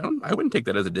 dude, I wouldn't take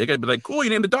that as a dig. I'd be like, cool, you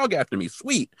named the dog after me.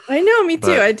 Sweet. I know, me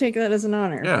too. I'd take that as an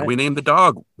honor. Yeah, we named the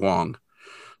dog Wong.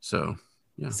 So,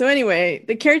 yeah. So anyway,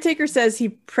 the caretaker says he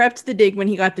prepped the dig when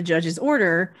he got the judge's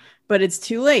order, but it's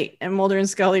too late. And Mulder and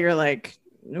Scully are like,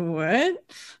 what?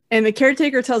 And the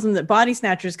caretaker tells him that body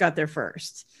snatchers got there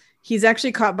first. He's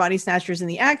actually caught body snatchers in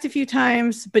the act a few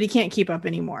times, but he can't keep up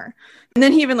anymore. And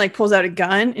then he even like pulls out a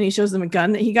gun and he shows them a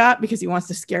gun that he got because he wants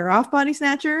to scare off body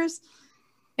snatchers.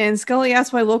 And Scully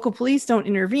asks why local police don't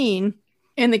intervene.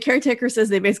 And the caretaker says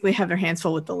they basically have their hands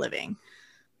full with the living.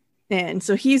 And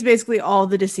so he's basically all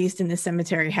the deceased in this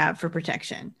cemetery have for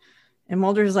protection. And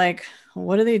Mulder's like, well,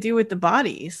 what do they do with the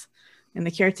bodies? And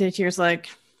the caretaker's like,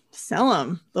 sell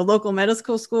them. The local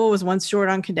medical school was once short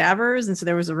on cadavers. And so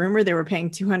there was a rumor they were paying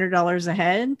 $200 a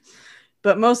head.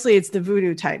 But mostly it's the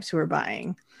voodoo types who are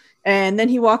buying. And then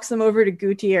he walks them over to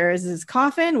Gutierrez's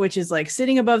coffin, which is like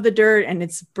sitting above the dirt and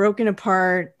it's broken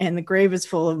apart and the grave is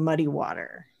full of muddy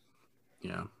water.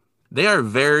 Yeah. They are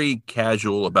very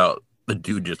casual about the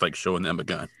dude just like showing them a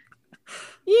gun.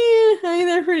 I mean,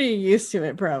 they're pretty used to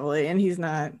it probably, and he's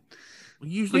not. I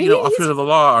Usually, mean, officers of the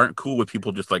law aren't cool with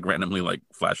people just like randomly like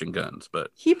flashing guns,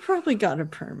 but he probably got a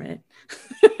permit.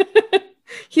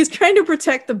 He's trying to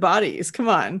protect the bodies. Come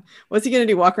on. What's he going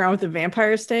to do? Walk around with a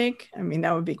vampire stake? I mean,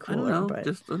 that would be I don't cooler, know. but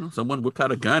Just someone whipped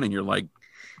out a gun and you're like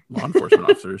law enforcement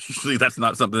officers. Usually, that's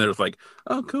not something that's like,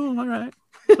 oh, cool, all right.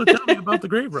 So tell me about the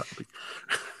grave robbery.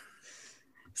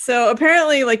 so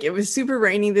apparently like it was super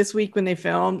rainy this week when they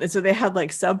filmed, and so they had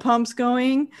like sub pumps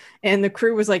going, and the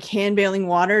crew was like hand bailing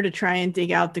water to try and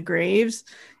dig out the graves.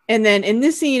 And then in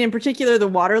this scene in particular, the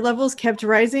water levels kept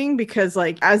rising because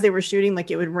like as they were shooting, like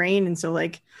it would rain, and so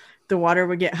like the water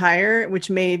would get higher, which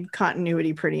made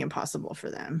continuity pretty impossible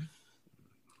for them.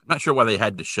 I'm not sure why they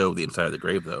had to show the inside of the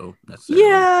grave though. Necessarily.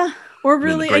 Yeah, or I mean,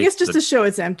 really, I guess just to show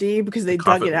it's empty because they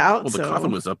dug it out. Well, the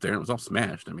coffin was up there and it was all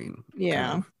smashed. I mean,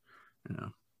 yeah,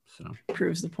 so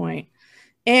proves the point.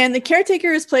 And the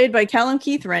caretaker is played by Callum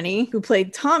Keith Rennie, who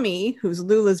played Tommy, who's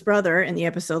Lula's brother in the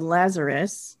episode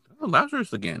Lazarus. Oh,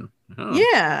 Lazarus again. Oh.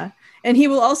 Yeah. And he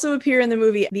will also appear in the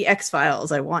movie The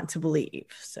X-Files, I want to believe.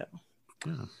 So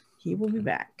he will be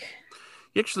back.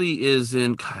 He actually is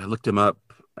in, I looked him up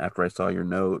after I saw your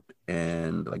note,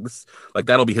 and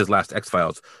that'll be his last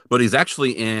X-Files. But he's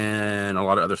actually in a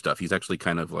lot of other stuff. He's actually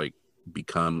kind of like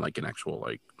become like an actual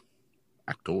like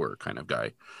actor kind of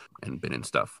guy and been in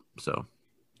stuff. So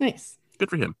nice. Good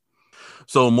for him.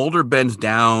 So Mulder bends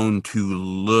down to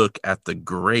look at the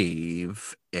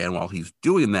grave, and while he's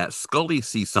doing that, Scully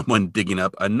sees someone digging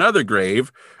up another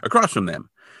grave across from them.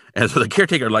 And so the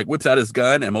caretaker like whips out his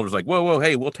gun, and Mulder's like, whoa,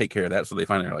 hey, we'll take care of that. So they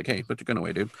finally are like, hey, put your gun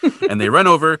away, dude. And they run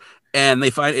over, and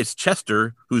they find it's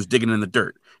Chester who's digging in the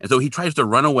dirt. And so he tries to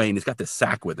run away, and he's got this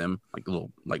sack with him, like a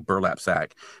little like burlap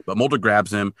sack. But Mulder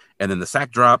grabs him, and then the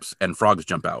sack drops, and frogs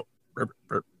jump out.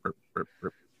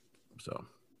 So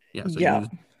he's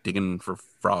digging for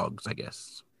frogs, I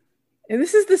guess. And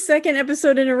this is the second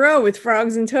episode in a row with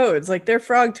frogs and toads. Like their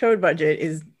frog toad budget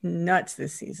is nuts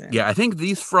this season. Yeah, I think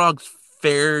these frogs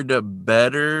fared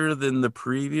better than the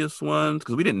previous ones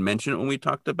because we didn't mention it when we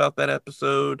talked about that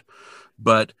episode.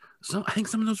 But I think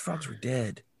some of those frogs were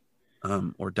dead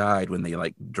or died when they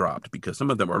like dropped, because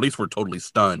some of them, or at least were totally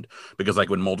stunned, because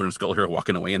like when Mulder and Scully are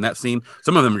walking away in that scene,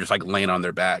 some of them are just like laying on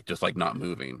their back, just like not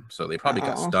moving. So they probably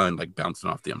got stunned, like bouncing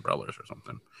off the umbrellas or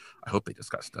something. I hope they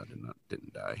just got stunned and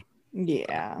didn't die.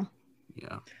 Yeah.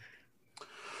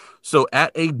 So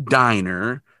at a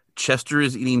diner, Chester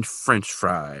is eating French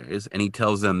fries, and he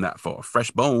tells them that for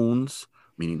fresh bones,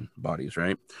 meaning bodies,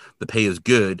 right, the pay is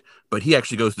good, but he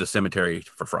actually goes to the cemetery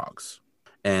for frogs.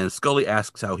 And Scully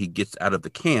asks how he gets out of the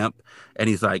camp, and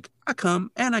he's like, I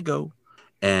come and I go.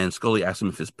 And Scully asks him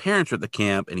if his parents are at the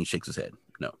camp, and he shakes his head.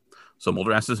 No. So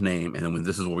Mulder asks his name, and then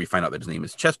this is where we find out that his name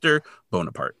is Chester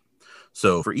Bonaparte.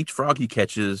 So for each frog he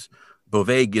catches,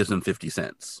 Beauvais gives him 50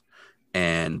 cents.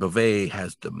 And Beauvais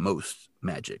has the most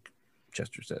magic,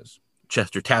 Chester says.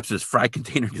 Chester taps his fry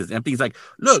container because it's empty. He's like,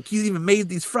 look, he's even made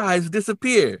these fries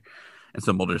disappear. And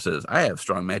so Mulder says, I have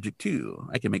strong magic too.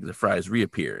 I can make the fries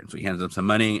reappear. And so he hands him some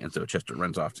money. And so Chester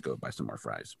runs off to go buy some more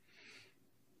fries.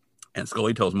 And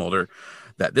Scully tells Mulder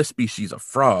that this species of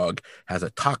frog has a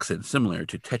toxin similar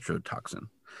to tetrodotoxin.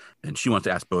 And she wants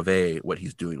to ask Beauvais what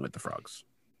he's doing with the frogs.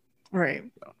 Right.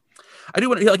 So, I do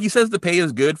want to, like, he says the pay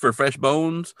is good for fresh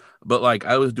bones, but like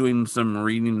I was doing some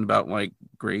reading about like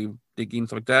grave digging,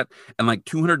 stuff like that. And like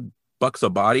 $200 a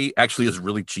body actually is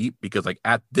really cheap, because like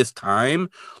at this time,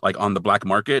 like on the black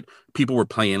market, people were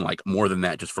paying like more than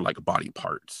that just for like body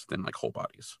parts than like whole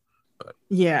bodies. But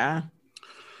yeah.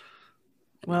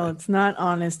 Well, it's not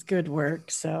honest good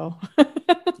work, so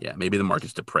yeah, maybe the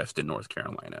market's depressed in North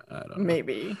Carolina. I don't know.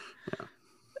 Maybe. Yeah.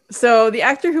 So the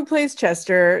actor who plays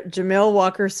Chester, Jamil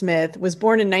Walker Smith, was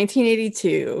born in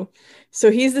 1982.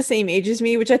 So he's the same age as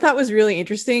me, which I thought was really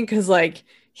interesting because like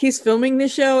he's filming the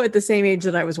show at the same age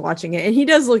that I was watching it. And he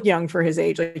does look young for his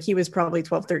age. Like he was probably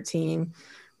 12, 13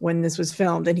 when this was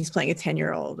filmed, and he's playing a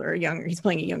 10-year-old or younger. He's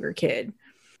playing a younger kid.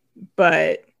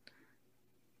 But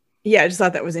yeah, I just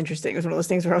thought that was interesting. It was one of those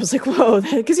things where I was like, whoa,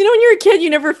 because you know, when you're a kid, you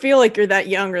never feel like you're that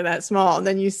young or that small. And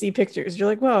then you see pictures, you're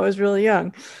like, whoa, I was really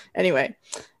young. Anyway,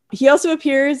 he also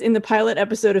appears in the pilot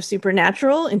episode of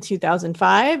Supernatural in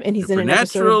 2005, and he's in an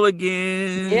episode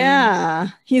again. Yeah,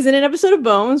 he's in an episode of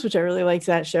Bones, which I really liked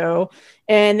that show.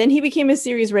 And then he became a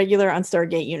series regular on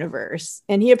Stargate Universe.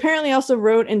 And he apparently also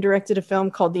wrote and directed a film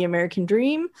called The American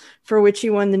Dream, for which he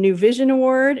won the New Vision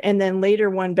Award, and then later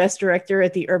won Best Director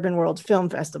at the Urban World Film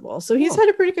Festival. So he's had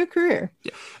a pretty good career.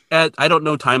 Yeah. I don't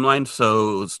know timeline.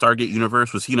 So Stargate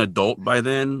Universe, was he an adult by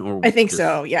then? Or I think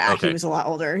so. Yeah, okay. He was a lot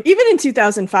older. Even in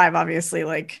 2005, obviously,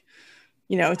 like,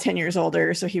 10 years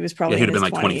older. So he was probably he'd have in been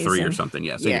his like 23 or and, something.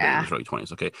 Yeah, so he'd have been in yeah. his early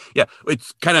 20s. Okay, yeah,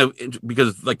 it's kind of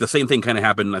because like the same thing kind of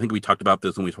happened. I think we talked about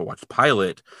this when we watched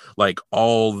Pilot. Like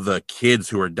all the kids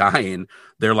who are dying,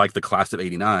 they're like the class of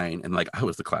 '89, and like I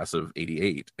was the class of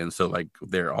 '88, and so like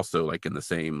they're also like in the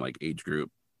same like age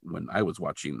group when I was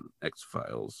watching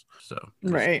X-Files. So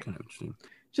Right. kind of interesting.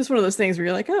 Just one of those things where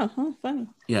you're like, oh, funny.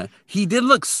 Yeah, he did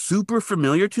look super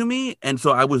familiar to me, and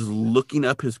so I was looking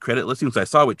up his credit listings. I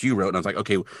saw what you wrote, and I was like,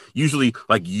 okay, usually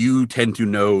like you tend to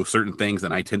know certain things,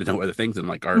 and I tend to know other things, and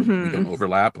like we don't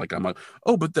overlap. Like I'm like,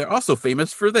 oh, but they're also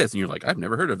famous for this, and you're like, I've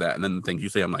never heard of that, and then the things you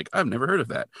say, I'm like, I've never heard of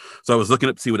that. So I was looking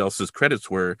up to see what else his credits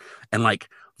were, and like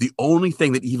the only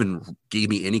thing that even gave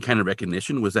me any kind of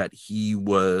recognition was that he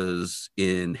was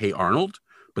in Hey Arnold,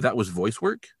 but that was voice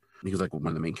work. He was like one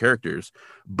of the main characters,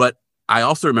 but I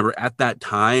also remember at that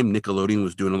time, Nickelodeon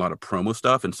was doing a lot of promo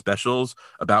stuff and specials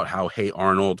about how Hey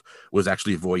Arnold was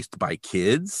actually voiced by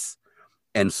kids.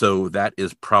 And so that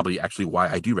is probably actually why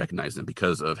I do recognize him,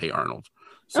 because of Hey Arnold.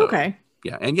 So, okay.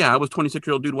 Yeah. And yeah, I was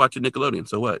 26-year-old dude watching Nickelodeon.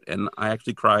 So what? And I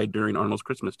actually cried during Arnold's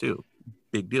Christmas too.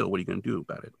 Big deal. What are you going to do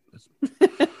about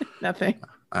it? Nothing.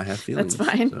 I have feelings. That's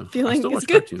fine. So Feeling is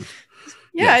good.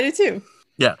 Yeah, I do too.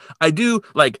 Yeah, I do.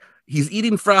 Like he's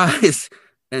eating fries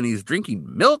and he's drinking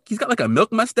milk. He's got like a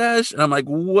milk mustache. And I'm like,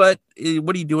 what are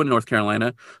you doing in North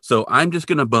Carolina? So I'm just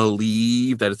going to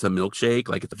believe that it's a milkshake.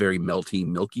 Like it's a very melty,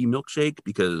 milky milkshake,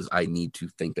 because I need to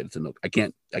think that it's a milk. I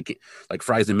can't like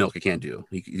fries and milk. I can't do.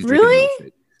 He's really?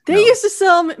 They used to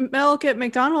sell milk at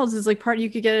McDonald's as like you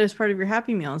could get it as part of your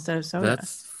Happy Meal instead of soda.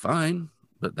 That's fine.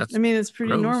 But it's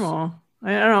pretty gross. Normal.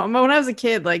 I don't know. When I was a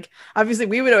kid, like obviously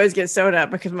we would always get soda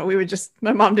because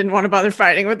my mom didn't want to bother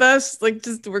fighting with us. Like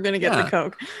just we're gonna get the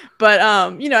Coke. But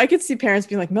I could see parents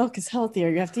being like, milk is healthier.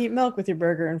 You have to eat milk with your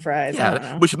burger and fries.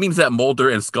 Yeah, which means that Mulder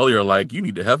and Scully are like, you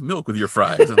need to have milk with your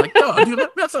fries. I'm like, no, dude,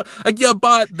 that's like you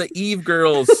bought the Eve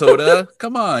Girls soda.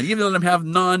 Come on, you even let him have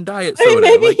non-diet soda.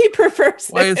 Maybe he prefers.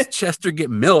 Why does Chester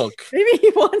get milk? Maybe he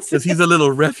wants because he's a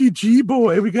little refugee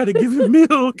boy. We got to give him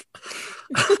milk.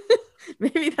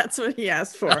 Maybe that's what he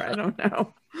asked for. I don't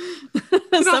know.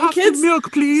 Some kids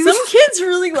milk, please. Some kids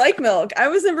really like milk. I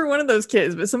was never one of those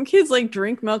kids, but some kids like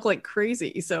drink milk like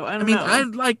crazy. So I mean, I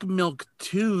like milk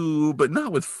too, but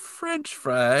not with French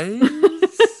fries.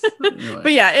 Anyway.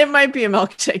 But yeah, it might be a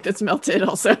milkshake that's melted.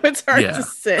 Also, it's hard to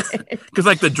say because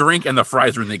like the drink and the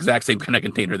fries are in the exact same kind of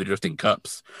container. They're just in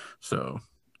cups. So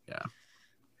yeah.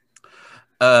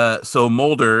 So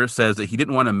Mulder says that he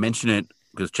didn't want to mention it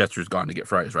because Chester's gone to get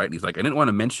fries, right? And he's like, I didn't want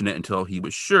to mention it until he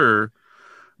was sure,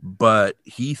 but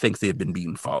he thinks they had been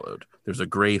being followed. There's a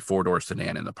gray 4-door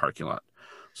sedan in the parking lot.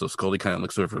 So Scully kind of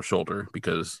looks over her shoulder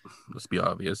because, let's be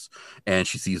obvious, and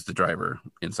she sees the driver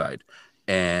inside,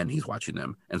 and he's watching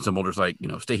them. And so Mulder's like,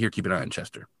 stay here, keep an eye on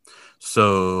Chester.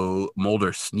 So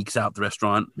Mulder sneaks out the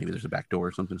restaurant. Maybe there's a back door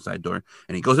or something, side door.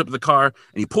 And he goes up to the car,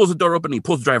 and he pulls the door open, and he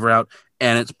pulls the driver out,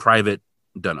 and it's Private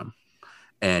Dunham.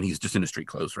 And he's just in his street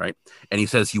clothes, right? And he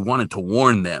says he wanted to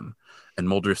warn them. And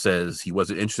Mulder says he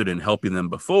wasn't interested in helping them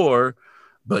before,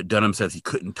 but Dunham says he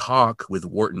couldn't talk with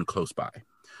Wharton close by.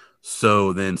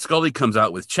 So then Scully comes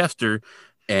out with Chester,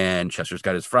 and Chester's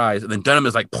got his fries. And then Dunham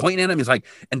is like pointing at him. He's like,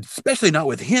 and especially not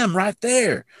with him right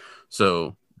there.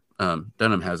 So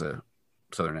Dunham has a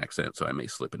Southern accent, so I may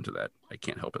slip into that. I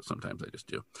can't help it. Sometimes I just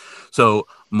do. So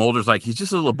Mulder's like, he's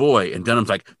just a little boy. And Dunham's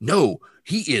like, no,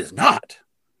 he is not.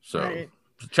 So right.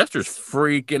 Chester's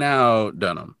freaking out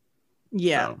Dunham.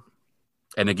 Yeah. So,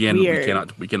 and again,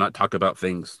 we cannot talk about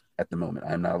things at the moment.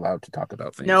 I'm not allowed to talk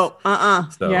about things. No, So,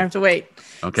 you have to wait.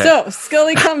 Okay. So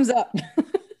Scully comes up.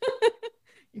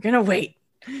 You're gonna wait.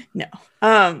 No.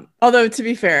 Although to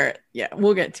be fair, yeah,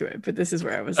 we'll get to it. But this is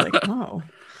where I was like, oh.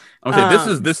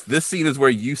 Okay, this scene is where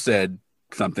you said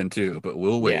something too, but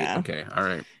we'll wait. Yeah. Okay, all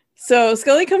right. So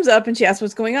Scully comes up and she asks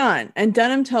what's going on. And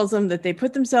Dunham tells them that they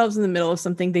put themselves in the middle of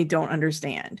something they don't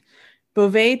understand.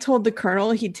 Beauvais told the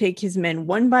colonel he'd take his men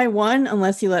one by one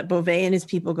unless he let Beauvais and his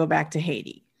people go back to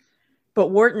Haiti. But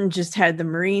Wharton just had the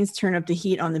Marines turn up the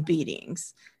heat on the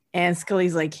beatings. And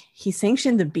Scully's like, he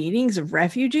sanctioned the beatings of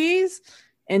refugees?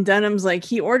 And Dunham's like,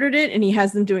 he ordered it and he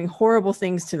has them doing horrible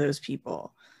things to those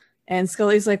people. And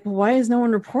Scully's like, well, why has no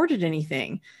one reported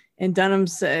anything? And Dunham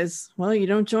says, well, you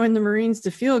don't join the Marines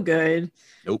to feel good.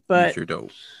 Nope, but you sure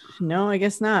don't. No, I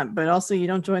guess not. But also you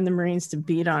don't join the Marines to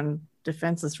beat on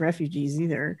defenseless refugees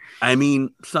either. I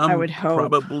mean, some I would hope.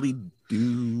 Probably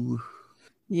do.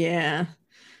 Yeah.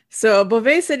 So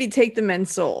Beauvais said he'd take the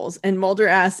men's souls, and Mulder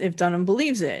asked if Dunham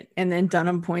believes it. And then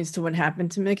Dunham points to what happened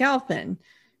to McAlpin.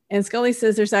 And Scully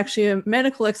says there's actually a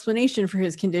medical explanation for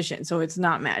his condition, so it's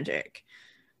not magic.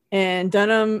 And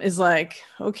Dunham is like,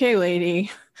 okay, lady.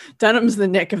 Dunham's the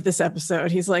Nick of this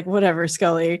episode. He's like, whatever,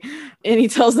 Scully. And he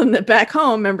tells them that back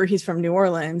home, remember, he's from New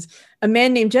Orleans, a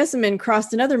man named Jessamine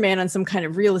crossed another man on some kind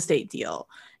of real estate deal.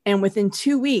 And within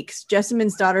 2 weeks,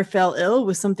 Jessamine's daughter fell ill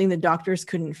with something the doctors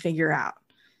couldn't figure out.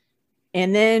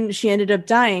 And then she ended up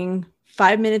dying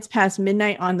 5 minutes past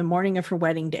midnight on the morning of her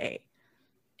wedding day.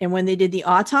 And when they did the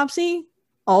autopsy,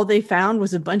 all they found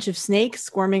was a bunch of snakes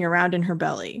squirming around in her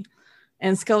belly.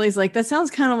 And Scully's like, that sounds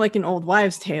kind of like an old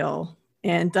wives' tale.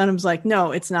 And Dunham's like,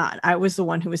 no, it's not. I was the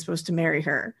one who was supposed to marry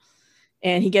her.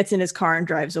 And he gets in his car and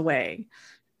drives away.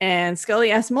 And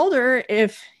Scully asks Mulder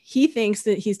if he thinks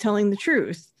that he's telling the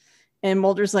truth. And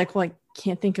Mulder's like, well, I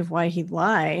can't think of why he'd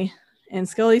lie. And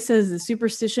Scully says that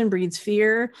superstition breeds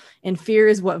fear, and fear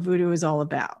is what voodoo is all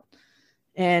about.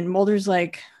 And Mulder's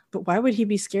like, but why would he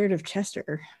be scared of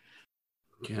Chester?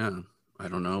 Yeah, I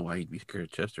don't know why he'd be scared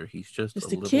of Chester. He's just a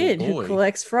little kid boy who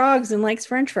collects frogs and likes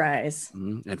French fries.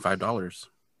 And $5.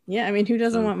 Yeah, I mean, who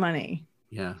doesn't want money?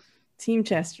 Yeah. Team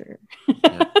Chester.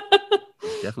 Yeah.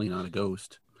 Definitely not a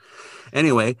ghost.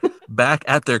 Anyway, back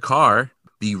at their car,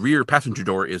 the rear passenger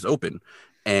door is open,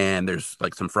 and there's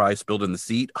like some fries spilled in the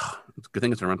seat. Oh, it's a good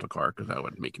thing it's a rental car, because that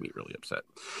would make me really upset.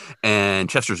 And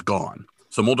Chester's gone.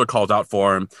 So Mulder calls out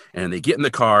for him, and they get in the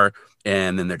car,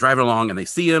 and then they're driving along, and they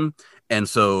see him. And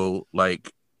so,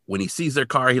 like, when he sees their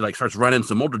car, he like starts running.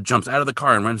 So Mulder jumps out of the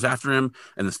car and runs after him.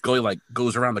 And then Scully like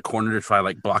goes around the corner to try to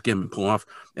like block him and pull him off.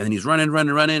 And then he's running.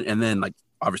 And then like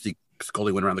obviously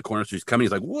Scully went around the corner, so he's coming.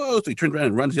 He's like, whoa! So he turns around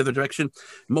and runs the other direction.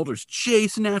 Mulder's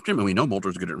chasing after him, and we know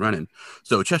Mulder's good at running.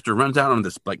 So Chester runs out on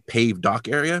this like paved dock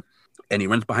area, and he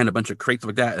runs behind a bunch of crates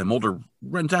like that. And Mulder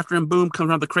runs after him. Boom! Comes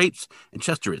around the crates, and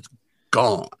Chester is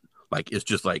gone. Like it's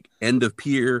just like end of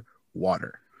pier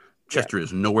water. Chester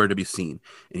is nowhere to be seen,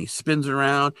 and he spins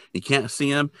around. He can't see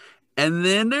him, and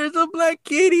then there's a black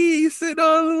kitty sitting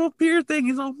on a little pier thing.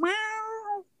 He's all meow,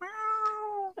 meow.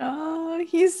 Oh,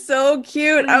 he's so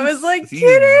cute. I was like,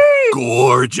 kitty,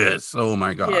 gorgeous. Oh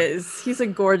my god, he's a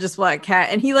gorgeous black cat,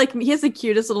 and he has the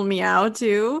cutest little meow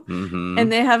too. Mm-hmm. And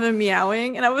they have him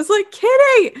meowing, and I was like,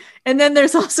 kitty. And then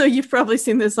there's also, you've probably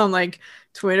seen this on like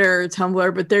Twitter or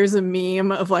Tumblr, but there's a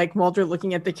meme of like Mulder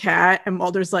looking at the cat, and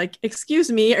Mulder's like, excuse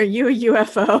me, are you a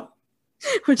UFO?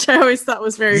 Which I always thought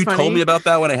was very funny. You told me about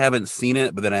that one. I haven't seen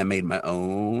it, but then I made my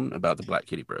own about the Black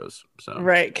Kitty Bros. So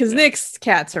right, because Nick's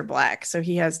cats are black, so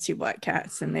he has 2 black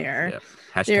cats, and they're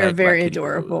very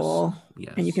adorable.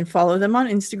 Yes. And you can follow them on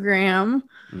Instagram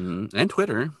and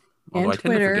Twitter. Although I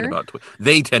tend to forget about Twitter.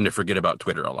 They tend to forget about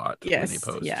Twitter a lot when they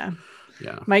post. Yeah.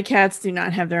 Yeah. My cats do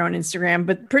not have their own Instagram,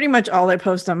 but pretty much all I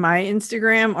post on my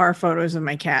Instagram are photos of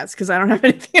my cats, because I don't have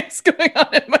anything else going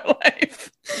on in my life.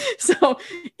 So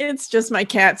it's just my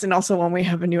cats, and also when we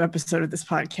have a new episode of this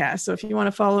podcast. So if you want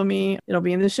to follow me, it'll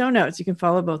be in the show notes. You can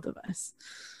follow both of us.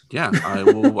 Yeah, I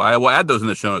will add those in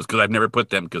the show notes, because I've never put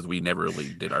them, because we never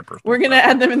really did our personal. We're going to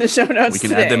add them in the show notes. We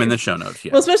can add them in the show notes.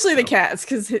 Yeah. Well, especially the cats,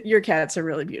 because your cats are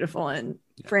really beautiful, and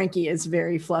Frankie is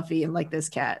very fluffy and like this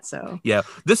cat. So yeah,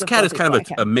 this cat is kind of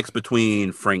a mix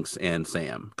between Frank's and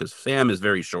Sam, because Sam is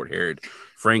very short-haired.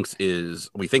 Frank's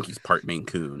we think he's part Maine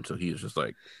Coon, so he's just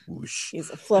like whoosh. He's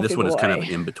a fluffy this one boy. Is kind of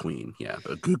in between. Yeah,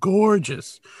 but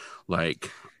gorgeous.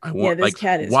 Like I want. This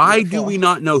cat is why beautiful. do we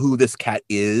not know who this cat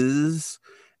is?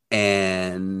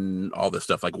 And all this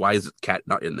stuff, like why is this cat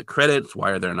not in the credits?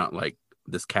 Why are there not like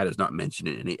this cat is not mentioned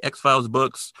in any X-Files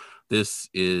books? This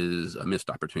is a missed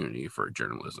opportunity for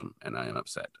journalism, and I am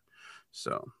upset.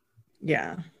 So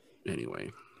yeah.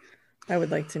 Anyway, I would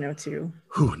like to know too.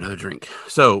 Another drink.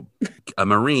 So a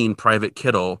Marine, Private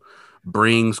Kittle,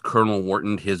 brings Colonel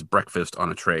Wharton his breakfast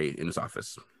on a tray in his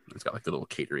office. It's got like the little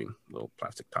catering, little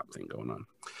plastic top thing going on.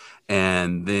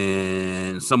 And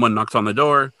then someone knocks on the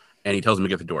door, and he tells him to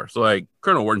get the door. So like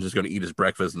Colonel Wharton's just going to eat his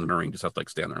breakfast, and the Marine just has to like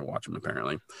stand there and watch him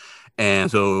apparently.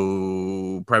 And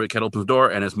so Private Kettle opens the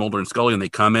door, and it's Mulder and Scully, and they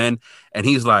come in, and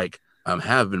he's like,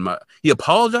 he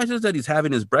apologizes that he's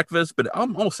having his breakfast, but it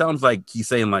almost sounds like he's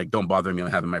saying like, don't bother me,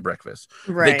 I'm having my breakfast.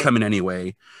 Right. They come in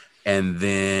anyway. And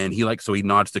then he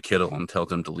nods to Kittle and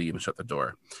tells him to leave and shut the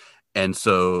door. And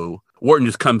so Wharton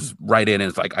just comes right in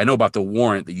and is like, I know about the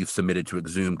warrant that you've submitted to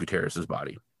exhume Gutierrez's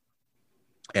body.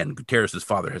 And Gutierrez's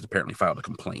father has apparently filed a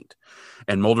complaint.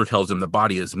 And Mulder tells him the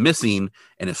body is missing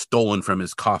and is stolen from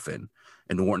his coffin.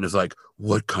 And Wharton is like,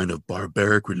 what kind of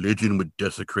barbaric religion would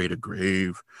desecrate a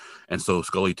grave? And so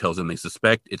Scully tells him they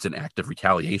suspect it's an act of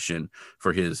retaliation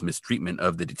for his mistreatment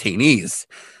of the detainees.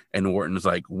 And Wharton is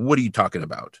like, what are you talking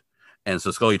about? And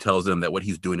so Scully tells him that what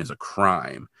he's doing is a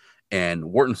crime.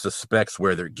 And Wharton suspects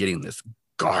where they're getting this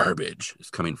garbage is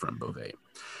coming from Beauvais.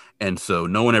 And so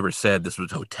no one ever said this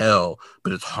was a hotel,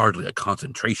 but it's hardly a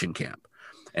concentration camp.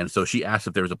 And so she asks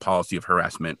if there's a policy of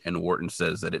harassment, and Wharton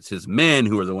says that it's his men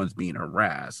who are the ones being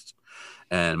harassed.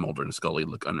 And Mulder and Scully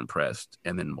look unimpressed.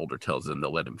 And then Mulder tells them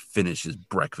they'll let him finish his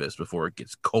breakfast before it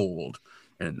gets cold,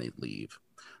 and they leave.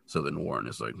 So then Warren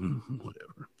is like,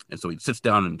 whatever. And so he sits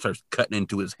down and starts cutting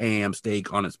into his ham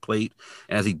steak on his plate.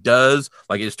 And as he does,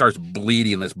 like, it starts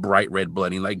bleeding this bright red blood.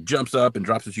 And he like jumps up and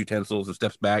drops his utensils and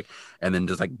steps back. And then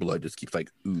just like blood just keeps like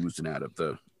oozing out of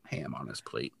the ham on his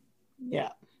plate. Yeah.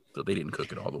 So they didn't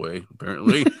cook it all the way,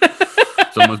 apparently.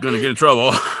 Someone's going to get in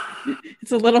trouble.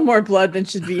 It's a little more blood than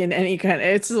should be in any kind of,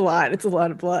 it's a lot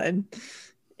of blood.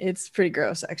 It's pretty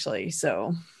gross, actually.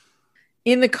 So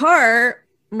in the car,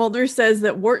 Mulder says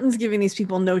that Wharton's giving these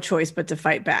people no choice but to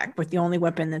fight back with the only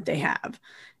weapon that they have.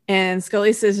 And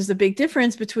Scully says there's a big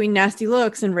difference between nasty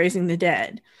looks and raising the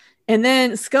dead. And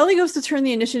then Scully goes to turn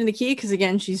the ignition in the key because,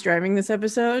 again, she's driving this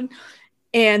episode.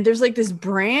 And there's like this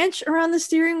branch around the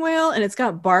steering wheel and it's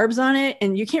got barbs on it.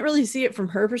 And you can't really see it from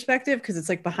her perspective because it's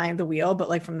like behind the wheel, but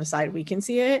like from the side, we can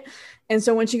see it. And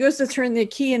so when she goes to turn the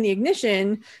key in the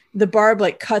ignition, the barb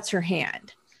like cuts her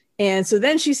hand. And so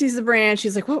then she sees the branch.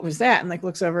 She's like, what was that? And like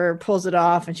looks over, pulls it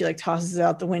off, and she like tosses it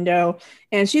out the window.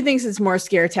 And she thinks it's more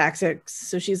scare tactics.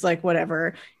 So she's like,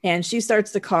 whatever. And she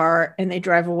starts the car and they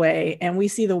drive away. And we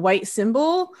see the white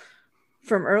symbol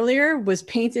from earlier was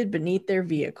painted beneath their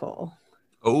vehicle.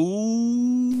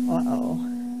 Oh.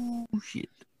 Uh-oh. Shit.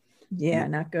 Yeah,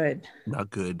 not good.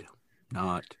 Not good.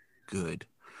 Not good.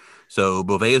 So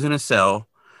Beauvais is in a cell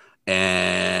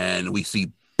and we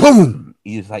see, boom,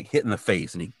 he's like hit in the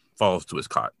face and he falls to his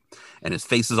cot. And his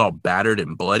face is all battered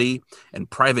and bloody. And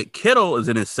Private Kittle is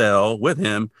in his cell with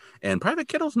him. And Private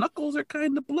Kittle's knuckles are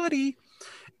kind of bloody.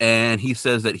 And he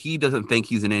says that he doesn't think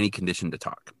he's in any condition to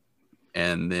talk.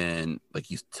 And then like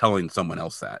he's telling someone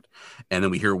else that. And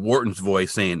then we hear Wharton's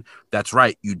voice saying, that's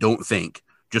right, you don't think,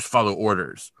 just follow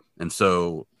orders. And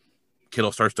so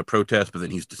Kittle starts to protest, but then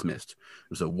he's dismissed.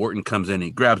 And so Wharton comes in and he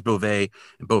grabs Beauvais,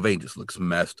 and Beauvais just looks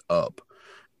messed up.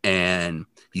 And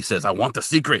he says, I want the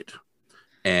secret.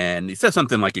 And he says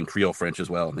something like in Creole French as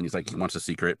well. And then he's like, he wants a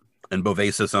secret. And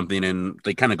Beauvais says something, and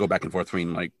they kind of go back and forth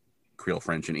between like Creole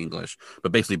French and English.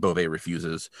 But basically Beauvais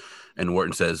refuses. And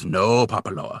Wharton says, no,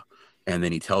 Papaloa. And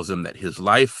then he tells him that his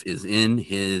life is in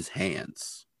his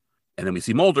hands. And then we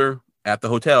see Mulder at the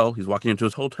hotel. He's walking into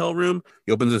his hotel room.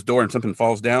 He opens his door and something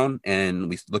falls down. And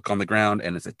we look on the ground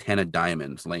and it's a 10 of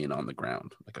diamonds laying on the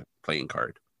ground, like a playing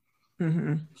card.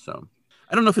 Mm-hmm. So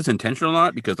I don't know if it's intentional or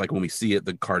not, because like when we see it,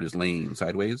 the card is laying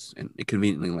sideways and it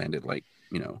conveniently landed like,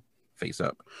 you know, face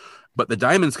up. But the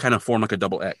diamonds kind of form like a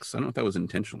double X. I don't know if that was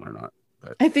intentional or not.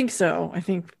 But I think so. I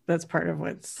think that's part of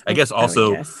what's... I guess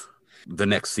also... The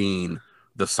next scene,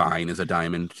 the sign is a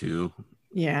diamond too.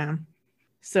 Yeah.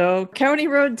 So County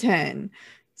Road 10.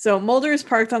 So Mulder is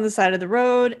parked on the side of the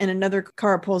road and another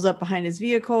car pulls up behind his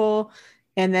vehicle.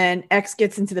 And then X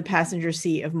gets into the passenger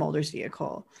seat of Mulder's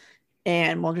vehicle.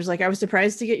 And Mulder's like, I was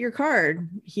surprised to get your card.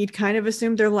 He'd kind of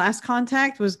assumed their last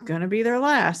contact was going to be their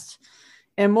last.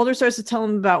 And Mulder starts to tell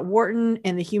him about Wharton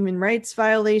and the human rights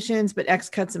violations, but X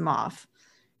cuts him off.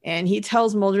 And he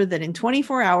tells Mulder that in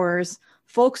 24 hours,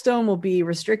 Folkestone will be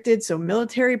restricted, so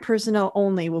military personnel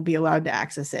only will be allowed to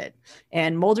access it.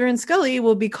 And Mulder and Scully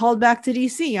will be called back to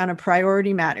DC on a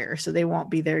priority matter, so they won't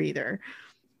be there either.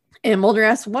 And Mulder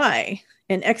asks why.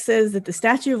 And X says that the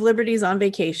Statue of Liberty is on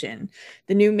vacation.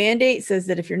 The new mandate says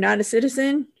that if you're not a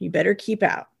citizen, you better keep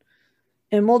out.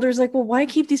 And Mulder's like, well, why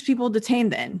keep these people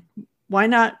detained then? Why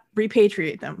not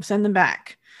repatriate them, send them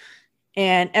back?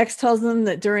 And X tells them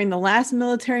that during the last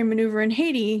military maneuver in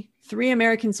Haiti, 3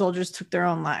 American soldiers took their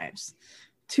own lives.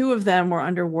 2 of them were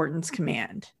under Wharton's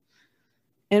command.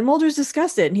 And Mulder's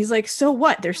disgusted. And he's like, so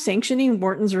what? They're sanctioning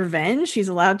Wharton's revenge? He's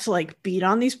allowed to like beat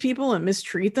on these people and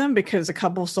mistreat them because a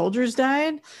couple soldiers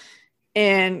died?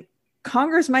 And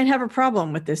Congress might have a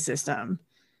problem with this system.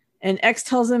 And X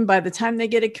tells him by the time they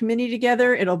get a committee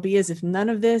together, it'll be as if none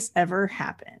of this ever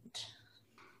happened.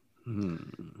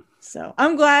 So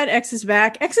I'm glad X is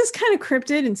back. X is kind of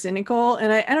cryptid and cynical,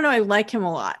 and I don't know, I like him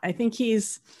a lot. I think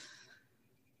he's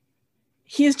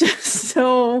just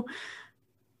so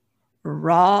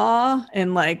raw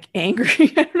and like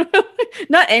angry. I don't know.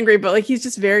 Not angry, but like he's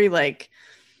just very like,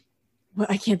 well,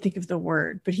 I can't think of the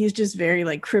word, but he's just very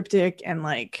like cryptic and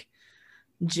like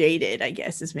jaded, I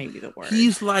guess is maybe the word.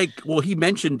 He's like, well, he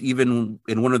mentioned even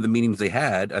in one of the meetings they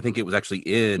had, I think it was actually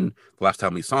in the last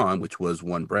time we saw him, which was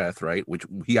One Breath, right? Which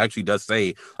he actually does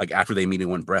say, like after they meet in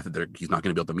One Breath, that he's not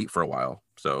going to be able to meet for a while.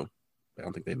 So I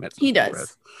don't think they met. He does.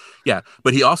 Breath. Yeah.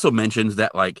 But he also mentions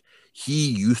that like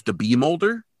he used to be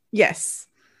Mulder. Yes.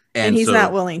 And he's so,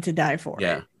 not willing to die for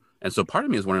yeah. it. And so part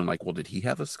of me is wondering, like, well, did he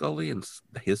have a Scully and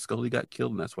his Scully got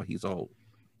killed, and that's why he's all.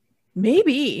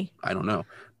 Maybe. I don't know,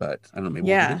 but I don't know. Maybe we'll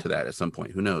Yeah. get into that at some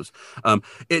point. Who knows?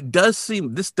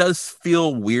 This does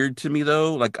feel weird to me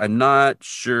though. Like, I'm not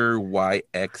sure why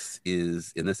X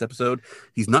is in this episode.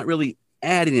 He's not really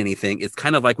adding anything. It's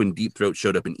kind of like when Deep Throat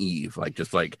showed up in Eve, like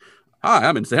just like, hi,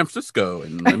 I'm in San Francisco,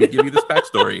 and let me give you this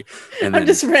backstory. And then I'm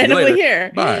just randomly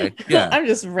here. Bye. Yeah, I'm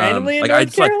just randomly in like North I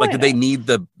just Carolina. like did they need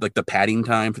the padding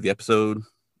time for the episode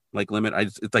like limit?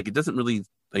 It's like it doesn't really.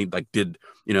 Did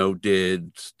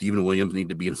Stephen Williams need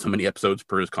to be in so many episodes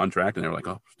per his contract? And they're like,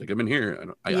 oh, stick him in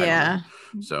here. I don't know.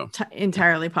 So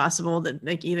entirely possible that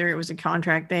like either it was a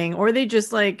contract thing or they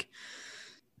just like,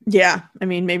 yeah. I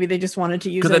mean, maybe they just wanted to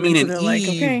use. Because I mean, in Eve, like,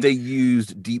 okay. they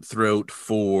used Deep Throat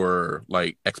for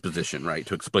like exposition, right,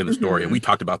 to explain the story, and we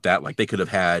talked about that. Like they could have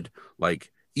had like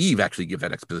Eve actually give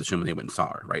that exposition when they went and saw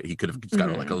her, right? He could have just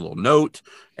got like a little note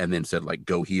and then said like,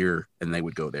 go here, and they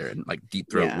would go there. And like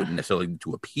Deep Throat wouldn't necessarily need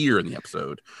to appear in the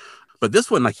episode. But this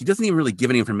one, like he doesn't even really give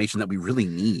any information that we really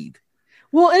need.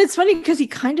 Well, and it's funny because he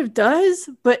kind of does,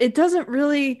 but it doesn't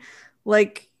really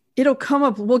like it'll come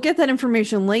up. We'll get that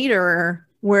information later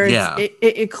where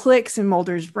it clicks in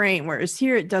Mulder's brain. Whereas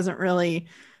here it doesn't really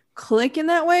click in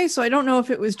that way. So I don't know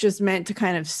if it was just meant to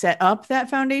kind of set up that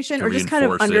foundation or just kind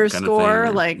of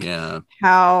underscore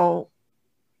how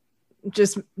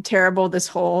just terrible this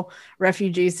whole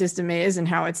refugee system is and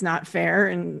how it's not fair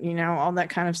and all that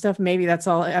kind of stuff. Maybe that's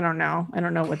all. I don't know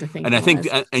what to think. And I think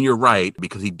and you're right,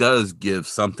 because he does give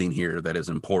something here that is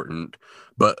important,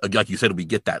 but like you said, we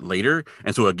get that later.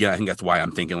 And so again, I think that's why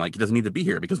I'm thinking like he doesn't need to be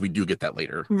here, because we do get that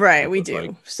later, right? We do.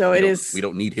 Like, so we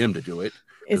don't need him to do it.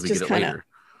 It's just kind of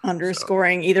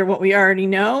underscoring either what we already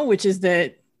know, which is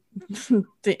that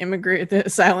the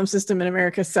asylum system in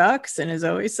America sucks and has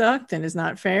always sucked and is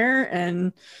not fair.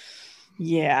 And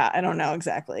I don't know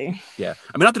exactly. Yeah,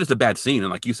 I mean, not that it's a bad scene,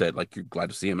 and like you said, like you're glad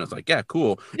to see him. And it's like, yeah,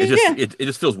 cool. It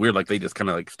just feels weird, like they just kind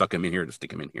of like stuck him in here to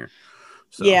stick him in here.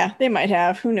 So, yeah, they might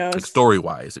have. Who knows? Like, story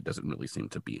wise, it doesn't really seem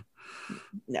to be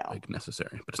like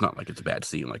necessary. But it's not like it's a bad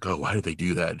scene. Like, oh, why did they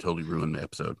do that? It totally ruined the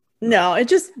episode. No, it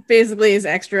just basically is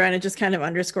extra, and it just kind of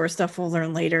underscores stuff we'll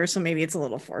learn later. So maybe it's a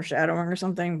little foreshadowing or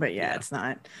something. But it's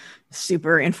not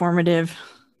super informative.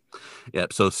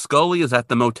 Yep. So Scully is at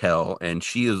the motel, and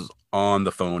she is on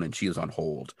the phone, and she is on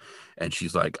hold. And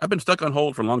she's like, I've been stuck on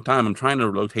hold for a long time. I'm trying to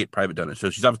rotate Private Dunham. So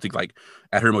she's obviously like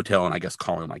at her motel and I guess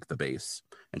calling like the base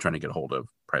and trying to get a hold of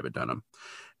Private Dunham.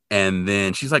 And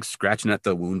then she's like scratching at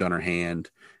the wound on her hand.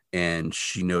 And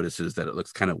she notices that it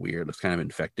looks kind of weird, looks kind of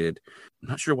infected. I'm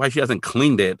not sure why she hasn't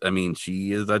cleaned it. I mean,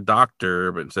 she is a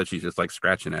doctor, but instead she's just like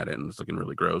scratching at it and it's looking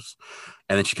really gross.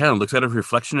 And then she kind of looks at her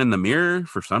reflection in the mirror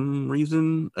for some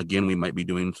reason. Again, we might be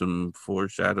doing some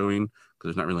foreshadowing because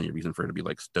there's not really a reason for her to be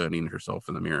like studying herself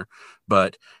in the mirror.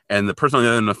 And the person on the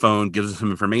other end of the phone gives us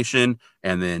some information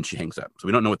and then she hangs up. So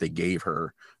we don't know what they gave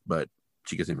her, but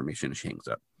she gets information and she hangs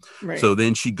up. Right. So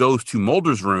then she goes to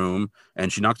Mulder's room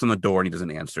and she knocks on the door and he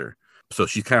doesn't answer. So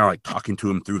she's kind of like talking to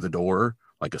him through the door,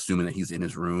 like assuming that he's in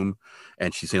his room.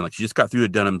 And she's saying like she just got through to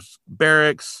Dunham's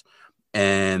barracks.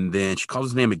 And then she calls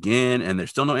his name again and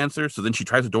there's still no answer. So then she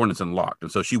tries the door and it's unlocked.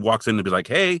 And so she walks in to be like,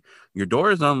 hey, your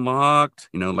door is unlocked.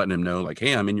 Letting him know like,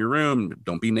 hey, I'm in your room.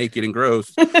 Don't be naked and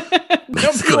gross. Don't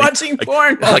be watching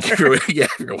porn. Like if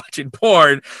you're watching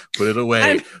porn, put it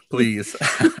away, please.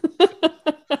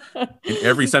 In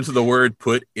every sense of the word,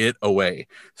 put it away.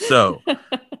 So,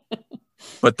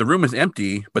 but the room is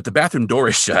empty, but the bathroom door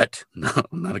is shut. No,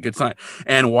 not a good sign.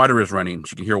 And water is running.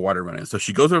 She can hear water running. So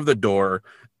she goes over the door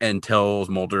and tells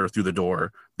Mulder through the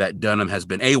door that Dunham has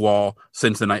been AWOL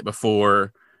since the night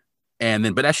before. And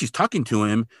then, but as she's talking to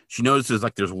him, she notices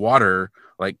like there's water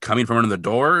like coming from under the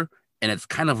door, and it's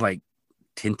kind of like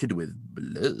tinted with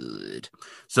blood.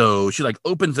 So she like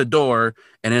opens the door,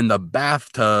 and in the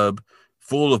bathtub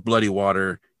full of bloody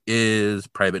water is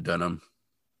Private Dunham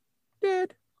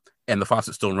dead. And the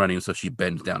faucet's still running, so she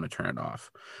bends down to turn it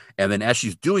off. And then as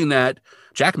she's doing that,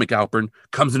 Jack McAlpin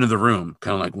comes into the room,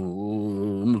 kind of like,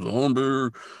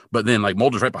 zombie. But then like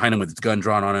Mulder's right behind him with his gun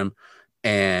drawn on him.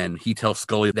 And he tells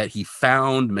Scully that he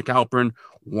found McAlpin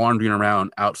wandering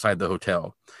around outside the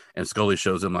hotel. And Scully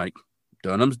shows him like,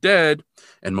 Dunham's dead.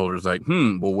 And Mulder's like,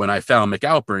 well, when I found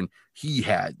McAlpin, he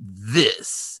had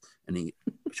this. And he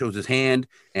shows his hand,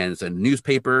 and it's a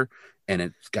newspaper, and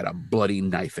it's got a bloody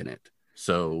knife in it.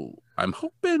 So I'm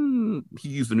hoping he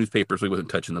used the newspaper so he wasn't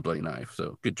touching the bloody knife.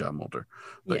 So good job, Mulder.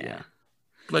 But yeah.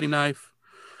 Bloody knife.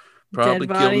 Probably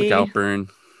killed McAlpin.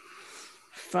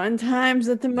 Fun times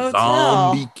at the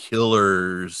motel. Zombie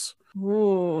killers.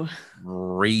 Ooh.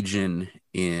 Raging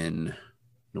in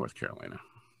North Carolina.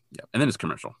 Yeah. And then it's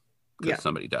commercial because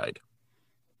somebody died.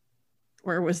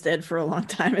 Or was dead for a long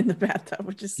time in the bathtub,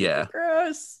 which is super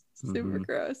gross. Super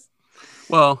gross.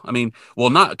 Well, I mean,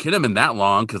 not could have been that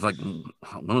long because, like,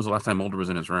 when was the last time Mulder was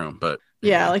in his room? But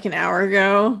yeah, like an hour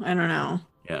ago. I don't know.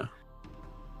 Yeah.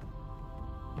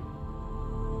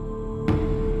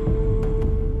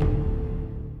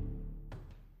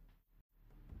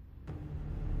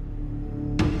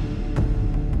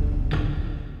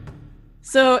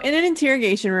 So in an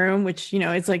interrogation room, which,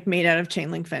 it's like made out of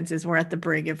chain link fences, we're at the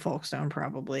Brig at Folkestone,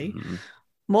 probably.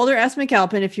 Mulder asks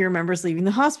McAlpin if he remembers leaving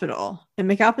the hospital. And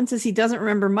McAlpin says he doesn't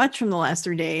remember much from the last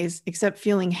 3 days, except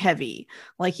feeling heavy,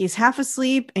 like he's half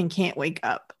asleep and can't wake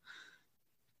up.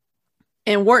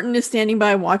 And Wharton is standing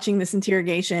by watching this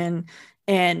interrogation.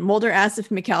 And Mulder asks if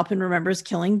McAlpin remembers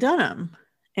killing Dunham.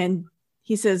 And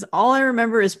he says, all I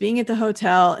remember is being at the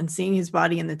hotel and seeing his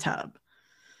body in the tub.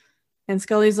 And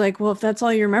Scully's like, well, if that's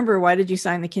all you remember, why did you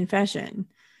sign the confession?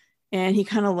 And he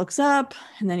kind of looks up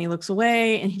and then he looks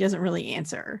away and he doesn't really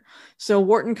answer. So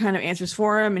Wharton kind of answers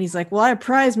for him. And he's like, well, I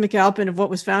apprised McAlpin of what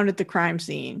was found at the crime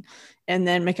scene. And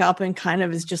then McAlpin kind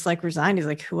of is just like resigned. He's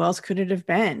like, who else could it have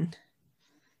been?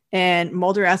 And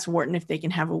Mulder asks Wharton if they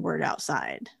can have a word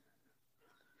outside.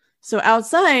 So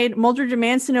outside, Mulder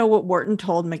demands to know what Wharton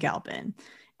told McAlpin.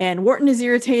 And Wharton is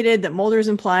irritated that Mulder is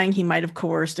implying he might have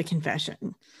coerced a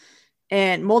confession.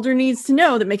 And Mulder needs to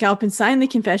know that McAlpin signed the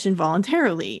confession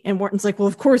voluntarily. And Wharton's like, well,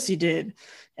 of course he did.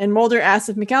 And Mulder asks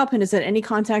if McAlpin has had any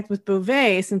contact with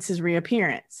Beauvais since his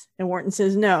reappearance. And Wharton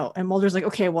says no. And Mulder's like,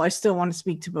 okay, well, I still want to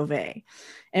speak to Beauvais.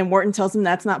 And Wharton tells him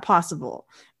that's not possible.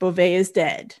 Beauvais is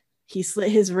dead. He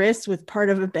slit his wrist with part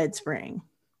of a bed spring.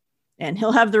 And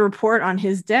he'll have the report on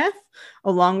his death,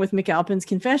 along with McAlpin's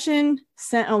confession,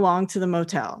 sent along to the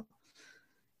motel.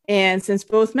 And since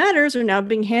both matters are now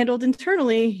being handled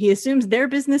internally, he assumes their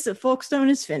business at Folkestone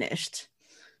is finished.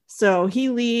 So he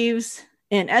leaves,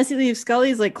 and as he leaves,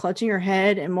 Scully's like clutching her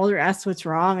head, and Mulder asks what's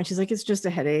wrong, and she's like, it's just a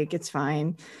headache, it's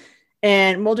fine.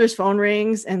 And Mulder's phone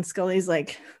rings, and Scully's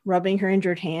like rubbing her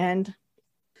injured hand.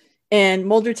 And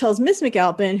Mulder tells Miss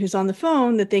McAlpin, who's on the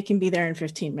phone, that they can be there in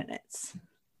 15 minutes.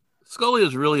 Scully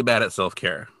is really bad at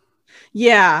self-care.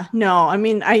 Yeah, no, I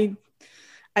mean,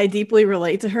 I deeply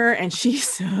relate to her and she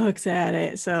sucks at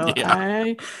it. So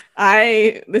yeah.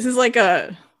 I this is like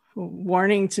a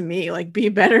warning to me, like be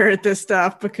better at this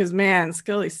stuff because man,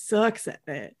 Scully sucks at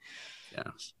it. Yeah.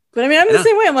 But I mean, I'm the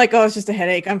same way. I'm like, oh, it's just a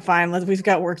headache. I'm fine. We've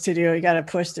got work to do. We got to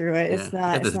push through it. It's not.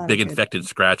 I have this big infected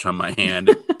scratch on my hand.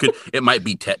 It might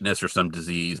be tetanus or some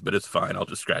disease, but it's fine. I'll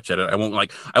just scratch at it. I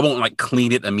won't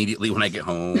clean it immediately when I get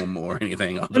home or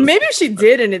anything. Maybe she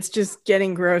did, and it's just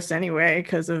getting gross anyway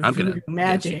because of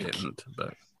magic. She didn't,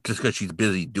 but just because she's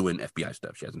busy doing FBI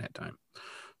stuff, she hasn't had time.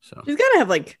 So she's got to have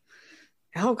like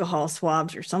alcohol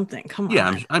swabs or something. Come on.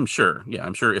 Yeah, I'm sure. Yeah,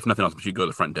 I'm sure. If nothing else, she'd go to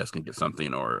the front desk and get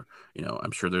something, or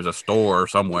I'm sure there's a store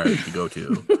somewhere you could go to,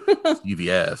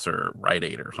 CVS or Rite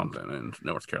Aid or something in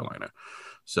North Carolina.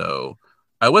 So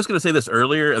I was going to say this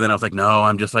earlier, and then I was like, no,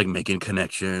 I'm just like making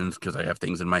connections because I have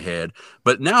things in my head.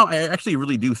 But now I actually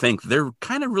really do think they're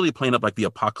kind of really playing up like the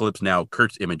Apocalypse Now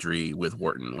Kurtz imagery with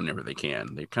Wharton whenever they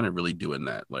can. They're kind of really doing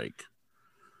that, like,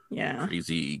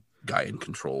 crazy guy in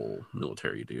control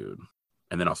military dude.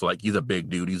 And then also, like, he's a big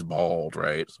dude. He's bald,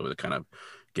 right? So they're kind of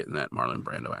getting that Marlon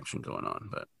Brando action going on.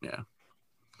 But, yeah.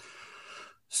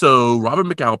 So Robin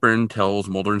McAlpin tells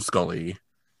Mulder and Scully,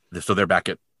 so they're back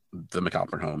at the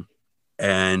McAlpin home.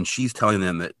 And she's telling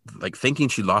them that, like, thinking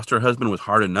she lost her husband was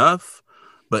hard enough.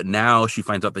 But now she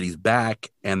finds out that he's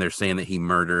back. And they're saying that he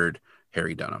murdered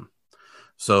Harry Dunham.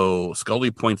 So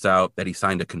Scully points out that he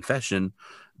signed a confession.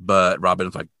 But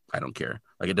Robin's like, I don't care.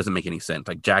 Like, it doesn't make any sense.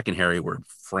 Like, Jack and Harry were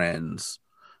friends.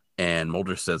 And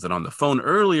Mulder says that on the phone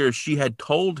earlier, she had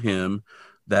told him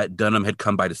that Dunham had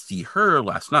come by to see her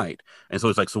last night. And so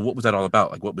it's like, so what was that all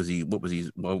about? Like, what was he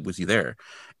there?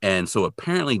 And so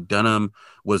apparently Dunham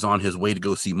was on his way to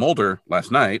go see Mulder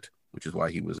last night, which is why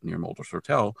he was near Mulder's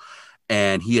hotel.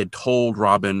 And he had told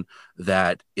Robin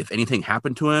that if anything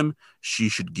happened to him, she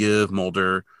should give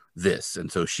Mulder this.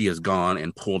 And so she has gone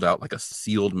and pulled out like a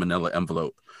sealed manila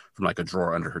envelope from like a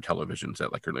drawer under her televisions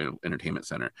at like her entertainment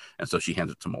center. And so she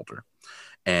hands it to Mulder.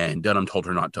 And Dunham told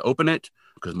her not to open it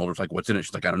because Mulder's like, what's in it?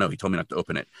 She's like, I don't know. He told me not to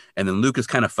open it. And then Luke is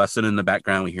kind of fussing in the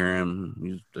background. We hear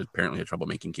him. He's apparently a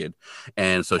troublemaking kid.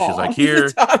 And so she's like, here.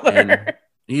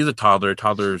 He's a toddler.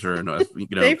 Toddlers are,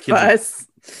 they fuss.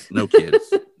 No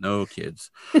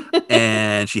kids.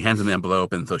 And she hands him the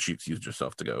envelope. And so she excused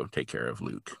herself to go take care of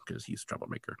Luke because he's a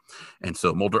troublemaker. And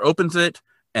so Mulder opens it.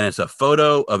 And it's a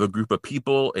photo of a group of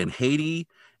people in Haiti.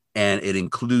 And it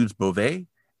includes Beauvais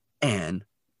and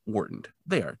Wharton.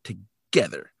 They are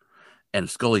together. And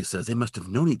Scully says they must have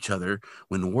known each other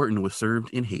when Wharton was served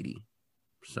in Haiti.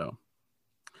 So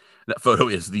that photo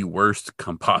is the worst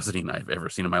compositing I've ever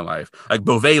seen in my life. Like,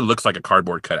 Beauvais looks like a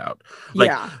cardboard cutout.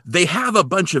 Like, they have a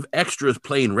bunch of extras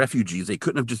playing refugees. They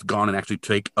couldn't have just gone and actually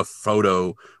take a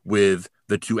photo with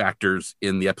the two actors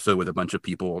in the episode with a bunch of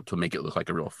people to make it look like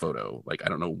a real photo. Like, I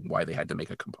don't know why they had to make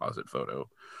a composite photo.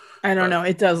 I don't know.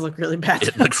 It does look really bad.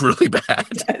 It looks really bad.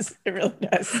 It does. It really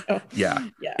does. So, yeah.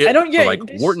 I don't get like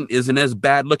Wharton isn't as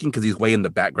bad looking because he's way in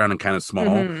the background and kind of small.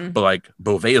 Mm-hmm. But like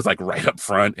Beauvais is like right up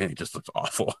front and it just looks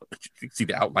awful. You can see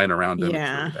the outline around him.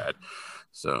 Yeah. It's really bad.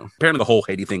 So apparently the whole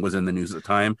Haiti thing was in the news at the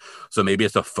time. So maybe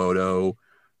it's a photo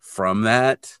from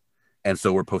that. And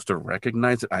so we're supposed to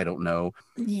recognize it. I don't know.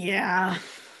 Yeah.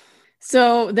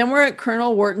 So then we're at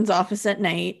Colonel Wharton's office at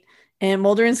night and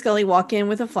Mulder and Scully walk in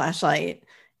with a flashlight.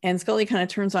 And Scully kind of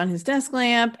turns on his desk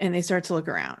lamp and they start to look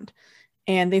around.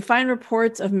 And they find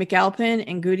reports of McAlpin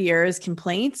and Gutierrez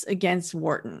complaints against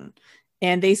Wharton.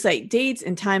 And they cite dates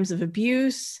and times of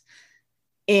abuse.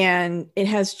 And it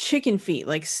has chicken feet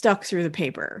like stuck through the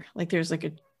paper. Like there's like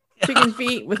a chicken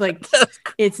feet with like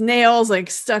its nails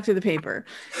like stuck to the paper.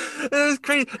 It's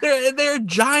crazy. They're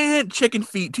giant chicken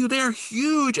feet too. They're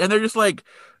huge. And they're just like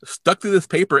stuck through this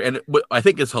paper. And what I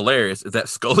think is hilarious is that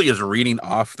Scully is reading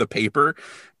off the paper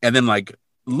and then like,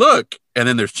 look, and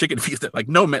then there's chicken feet that like,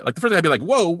 no man, like the first thing I'd be like,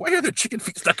 whoa, why are there chicken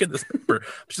feet stuck in this paper?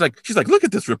 She's like, look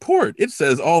at this report. It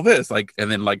says all this. Like, and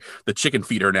then like the chicken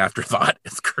feet are an afterthought.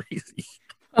 It's crazy.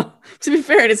 Oh, to be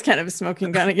fair, it is kind of a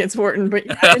smoking gun against Wharton, but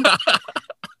yeah.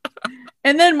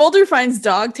 And then Mulder finds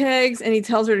dog tags and he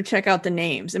tells her to check out the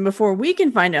names. And before we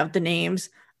can find out the names,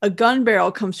 a gun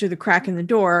barrel comes through the crack in the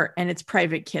door and it's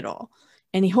Private Kittle.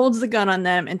 And he holds the gun on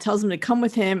them and tells them to come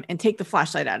with him and take the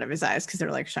flashlight out of his eyes because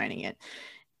they're like shining it.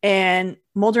 And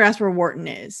Mulder asks where Wharton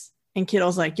is. And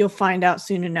Kittle's like, you'll find out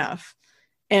soon enough.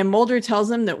 And Mulder tells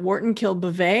him that Wharton killed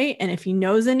Beauvais. And if he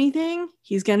knows anything,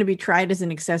 he's going to be tried as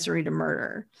an accessory to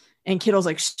murder. And Kittle's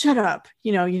like, shut up.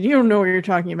 You know, you don't know what you're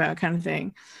talking about kind of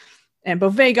thing. And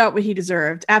Beauvais got what he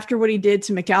deserved. After what he did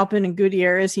to McAlpin and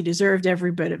Gutierrez, he deserved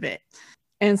every bit of it.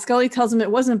 And Scully tells him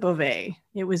it wasn't Beauvais.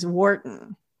 It was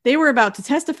Wharton. They were about to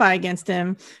testify against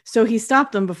him, so he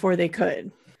stopped them before they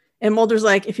could. And Mulder's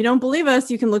like, if you don't believe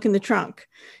us, you can look in the trunk.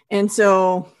 And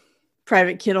so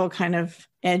Private Kittle kind of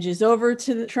edges over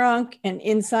to the trunk, and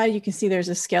inside you can see there's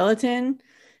a skeleton.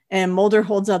 And Mulder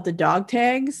holds out the dog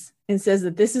tags and says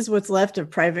that this is what's left of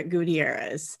Private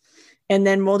Gutierrez. And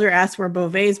then Mulder asks where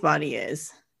Beauvais' body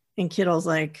is. And Kittle's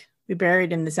like, we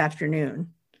buried him this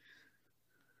afternoon.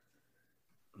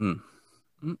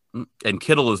 And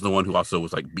Kittle is the one who also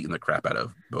was like beating the crap out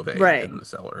of Beauvais in the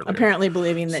cellar earlier. Apparently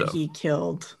believing that he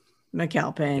killed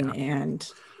McAlpin and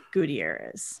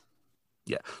Gutierrez.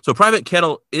 Yeah. So Private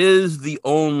Kittle is the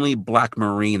only Black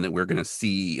Marine that we're going to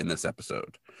see in this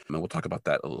episode. And we'll talk about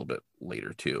that a little bit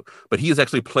later too. But he is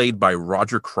actually played by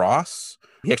Roger Cross.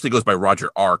 He actually goes by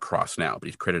Roger R. Cross now, but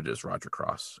he's credited as Roger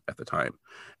Cross at the time.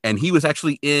 And he was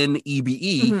actually in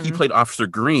EBE. Mm-hmm. He played Officer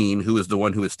Green, who is the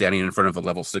one who was standing in front of the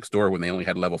level 6 door when they only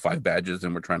had level 5 badges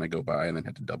and were trying to go by and then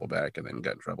had to double back and then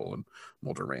got in trouble and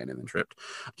Mulder ran and then tripped.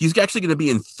 He's actually going to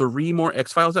be in 3 more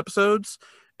X-Files episodes.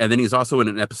 And then he's also in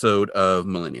an episode of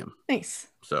Millennium. Nice.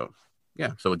 So,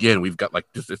 yeah. So again, we've got like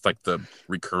just, it's like the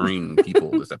recurring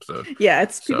people this episode. Yeah.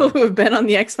 It's people who have been on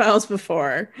the X-Files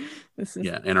before.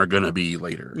 And are going to be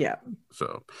later. Yeah.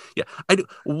 So, yeah.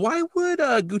 Why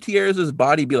would Gutierrez's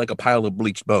body be like a pile of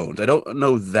bleached bones? I don't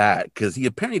know that because he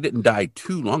apparently didn't die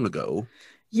too long ago.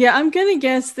 Yeah. I'm going to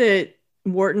guess that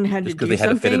Wharton had to do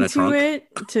something to it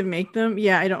to make them.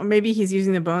 Yeah. Maybe he's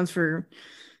using the bones for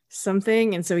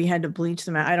something and so he had to bleach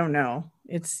them out. I don't know.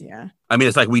 I mean,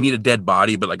 it's like we need a dead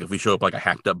body, but like if we show up like a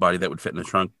hacked up body that would fit in the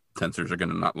trunk, sensors are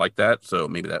going to not like that. So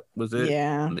maybe that was it.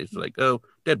 Yeah. And they're like, oh,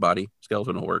 dead body,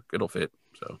 skeleton will work, it'll fit.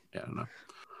 So yeah, I don't know.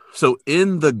 So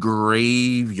in the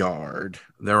graveyard,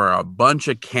 there are a bunch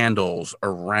of candles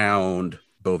around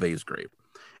Beauvais' grave,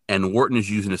 and Wharton is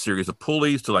using a series of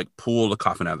pulleys to like pull the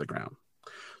coffin out of the ground.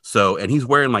 So, and he's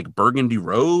wearing like burgundy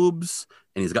robes,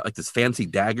 and he's got like this fancy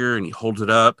dagger, and he holds it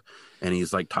up, and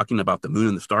he's like talking about the moon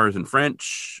and the stars in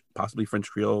French, possibly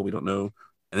French Creole, we don't know.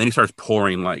 And then he starts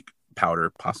pouring like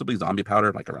powder, possibly zombie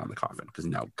powder, like around the coffin, because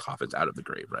now coffin's out of the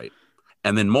grave, right?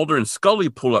 And then Mulder and Scully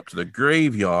pull up to the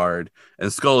graveyard,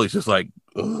 and Scully's just like,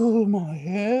 oh, my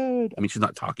head. I mean, she's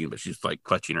not talking, but she's like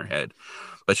clutching her head.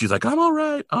 But she's like, I'm all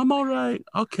right.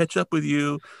 I'll catch up with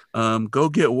you. Go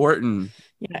get Wharton.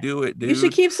 Yeah. Do it, dude. You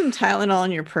should keep some Tylenol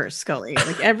in your purse, Scully.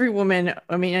 Like every woman,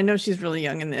 I mean, I know she's really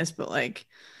young in this, but like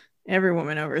every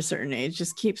woman over a certain age,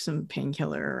 just keep some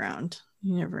painkiller around.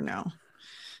 You never know.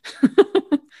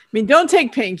 I mean, don't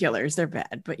take painkillers. They're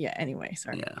bad. But yeah, anyway,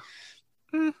 sorry.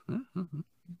 Yeah.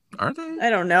 Are they? I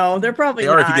don't know. They're probably They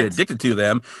are not. if you get addicted to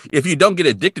them. If you don't get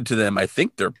addicted to them, I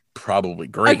think they're probably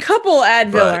great. A couple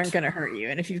Advil aren't going to hurt you.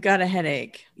 And if you've got a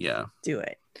headache, do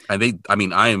it. And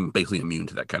I am basically immune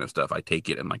to that kind of stuff. I take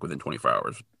it and like within 24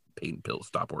 hours, pain pills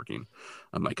stop working.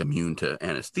 I'm like immune to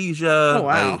anesthesia. Oh,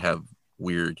 wow. I have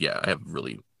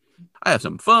I have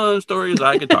some fun stories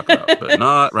I could talk about, but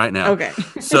not right now. Okay.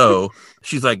 So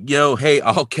she's like, yo, hey,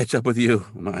 I'll catch up with you.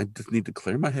 I just need to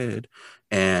clear my head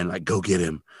and like go get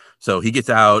him. So he gets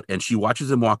out and she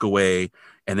watches him walk away,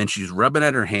 and then she's rubbing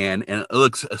at her hand, and it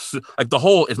looks like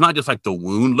it's not just like the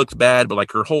wound looks bad, but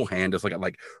like her whole hand is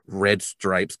like red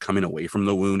stripes coming away from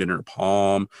the wound in her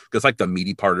palm. Because like the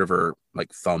meaty part of her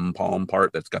like thumb palm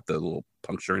part that's got the little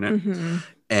puncture in it. Mm-hmm.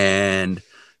 And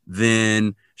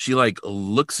then she like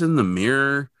looks in the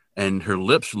mirror and her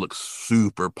lips look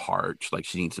super parched, like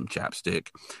she needs some chapstick.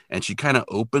 And she kind of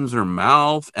opens her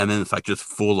mouth, and then it's like just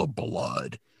full of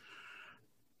blood.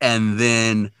 And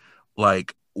then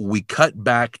like we cut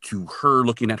back to her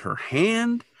looking at her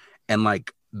hand, and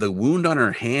like the wound on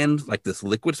her hand, like this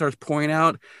liquid starts pouring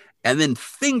out, and then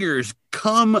fingers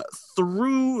come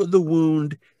through the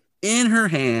wound in her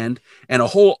hand, and a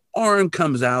whole arm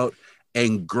comes out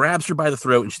and grabs her by the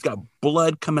throat, and she's got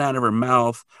blood coming out of her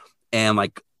mouth, and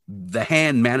like the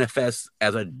hand manifests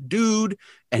as a dude,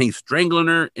 and he's strangling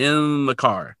her in the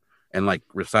car and like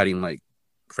reciting like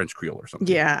French Creole or something.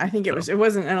 Yeah, I think it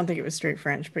wasn't, I don't think it was straight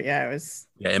French, but yeah, it was.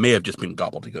 Yeah, it may have just been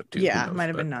gobbledygook too. Yeah, it might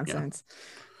have been nonsense. Yeah.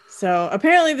 So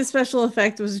apparently the special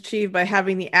effect was achieved by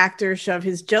having the actor shove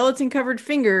his gelatin-covered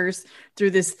fingers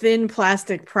through this thin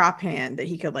plastic prop hand that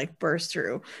he could like burst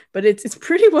through. But it's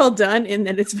pretty well done in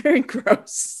that it's very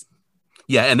gross.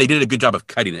 Yeah, and they did a good job of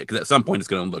cutting it, because at some point it's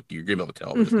going to look, you're going to be able to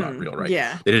tell it's not real, right?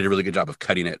 Yeah. They did a really good job of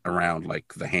cutting it around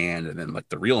like the hand, and then like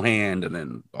the real hand, and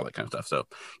then all that kind of stuff. So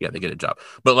yeah, they get a job.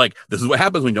 But like, this is what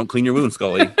happens when you don't clean your wounds,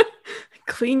 Scully.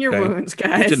 Clean your wounds,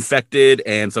 guys. It's infected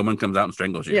and someone comes out and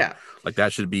strangles you. Yeah. Like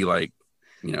that should be like,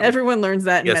 everyone learns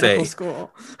that in medical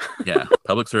school. Yeah.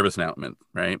 Public service announcement,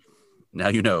 right? Now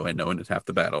you know, and knowing is half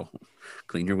the battle.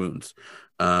 Clean your wounds.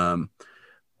 I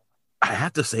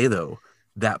have to say though,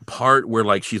 that part where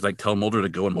like she's like telling Mulder to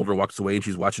go, and Mulder walks away, and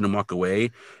she's watching him walk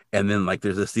away, and then like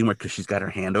there's this scene where, because she's got her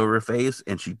hand over her face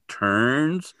and she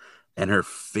turns and her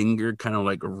finger kind of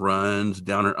like runs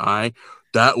down her eye.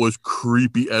 That was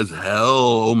creepy as hell.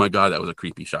 Oh my god, that was a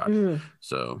creepy shot.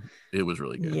 So it was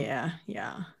really good.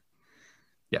 Yeah.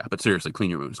 But seriously, clean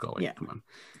your wounds, Scully. Yeah. Come on,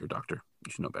 you're a doctor,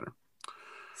 you should know better.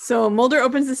 So Mulder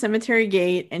opens the cemetery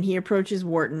gate and he approaches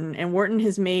Wharton, and Wharton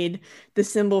has made the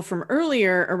symbol from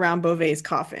earlier around Beauvais'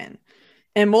 coffin.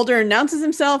 And Mulder announces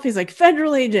himself. He's like,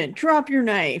 "Federal agent, drop your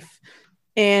knife."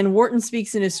 And Wharton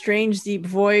speaks in a strange, deep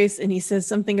voice, and he says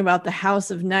something about the House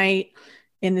of Night.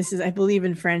 And this is, I believe,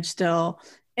 in French still.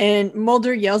 And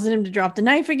Mulder yells at him to drop the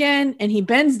knife again, and he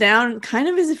bends down kind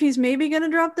of as if he's maybe going to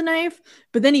drop the knife,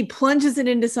 but then he plunges it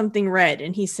into something red,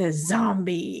 and he says,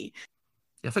 "Zombie."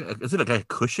 It's like, is it like a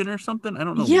cushion or something? I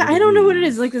don't know. Yeah, I don't know what it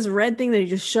is. Like this red thing that he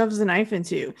just shoves the knife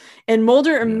into. And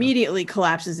Mulder immediately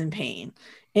collapses in pain.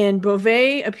 And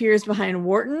Beauvais appears behind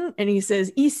Wharton, and he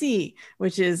says, "Ici,"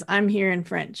 which is "I'm here" in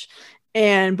French.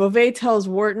 And Beauvais tells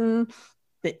Wharton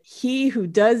that he who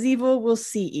does evil will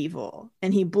see evil.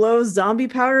 And he blows zombie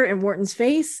powder in Wharton's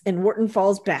face, and Wharton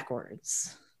falls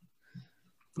backwards.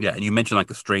 Yeah, and you mentioned like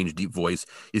the strange deep voice.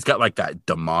 He's got like that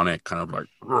demonic kind of like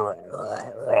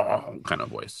kind of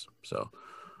voice. So,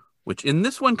 which in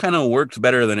this one kind of works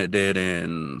better than it did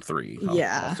in 3.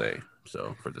 I'll say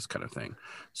so for this kind of thing.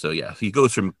 So yeah, he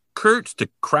goes from Kurtz to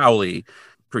Crowley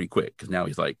pretty quick, because now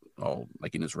he's like all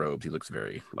like in his robes. He looks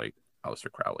very like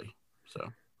Aleister Crowley.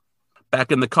 So back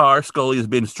in the car, Scully has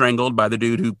been strangled by the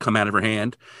dude who come out of her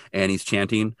hand, and he's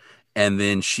chanting. And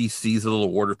then she sees a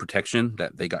little ward of protection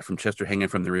that they got from Chester hanging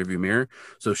from the rearview mirror.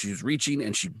 So she's reaching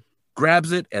and she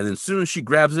grabs it. And then as soon as she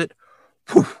grabs it,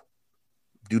 poof,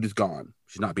 dude is gone.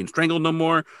 She's not being strangled no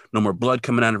more. No more blood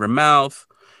coming out of her mouth.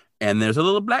 And there's a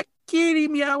little black kitty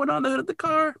meowing on the hood of the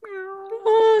car.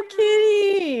 Oh,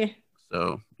 kitty.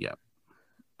 So, yeah.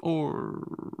 Or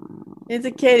it's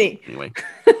a kitty. Anyway,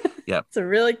 yeah. It's a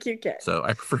really cute cat. So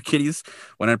I prefer kitties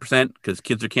 100% because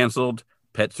kids are canceled.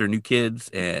 Pets are new kids,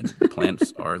 and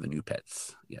plants are the new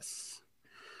pets. Yes.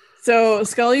 So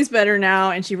Scully's better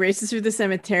now, and she races through the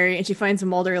cemetery, and she finds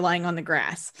Mulder lying on the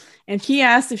grass. And he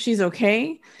asks if she's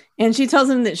okay, and she tells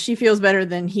him that she feels better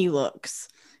than he looks.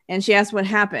 And she asks what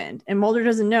happened, and Mulder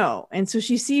doesn't know. And so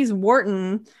she sees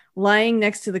Wharton lying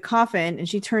next to the coffin, and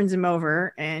she turns him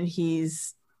over, and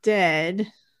he's dead.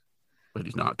 but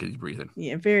he's not because he's breathing.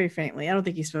 Yeah, very faintly. I don't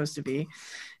think he's supposed to be.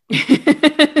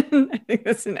 I think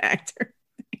that's an actor.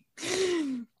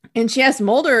 And she asks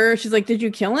Mulder, she's like, did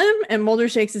you kill him? And Mulder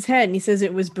shakes his head and he says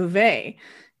it was Beauvais.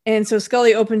 And so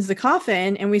Scully opens the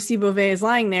coffin and we see Beauvais is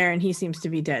lying there and he seems to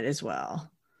be dead as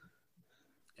well.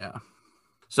 Yeah.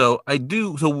 So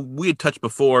we had touched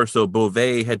before. So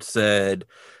Beauvais had said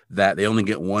that they only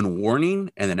get one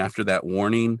warning. And then after that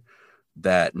warning,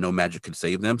 that no magic could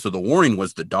save them. So the warning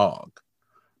was the dog.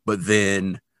 But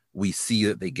then we see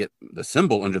that they get the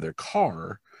symbol under their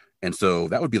car. And so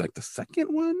that would be like the second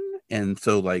one. And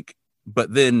so like,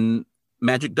 but then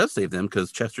magic does save them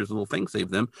because Chester's little thing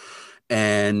saved them.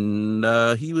 And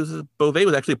Beauvais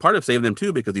was actually part of saving them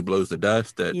too, because he blows the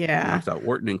dust that knocks out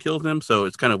Wharton and kills them. So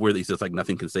it's kind of weird that he says like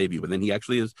nothing can save you, but then he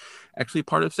actually is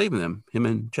part of saving them. Him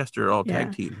and Chester are all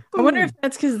tag team. I wonder if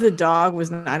that's because the dog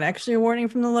was not actually a warning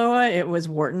from the Loa. It was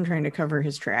Wharton trying to cover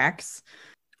his tracks.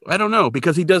 I don't know,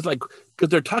 because he does because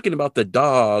they're talking about the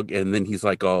dog, and then he's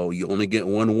like, "Oh, you only get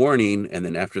one warning," and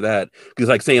then after that, because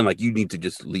like saying like you need to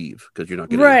just leave because you're not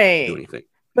going to do anything.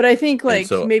 But I think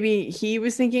maybe he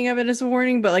was thinking of it as a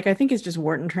warning, but like I think it's just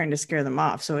Wharton trying to scare them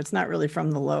off. So it's not really from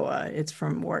the Loa; it's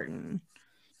from Wharton.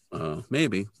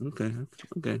 Maybe.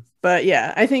 Okay. But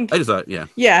yeah, I think I just thought, yeah,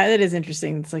 that is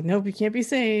interesting. It's like nope, you can't be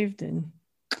saved, and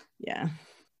yeah.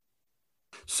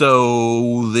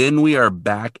 So then we are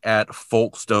back at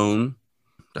Folkestone,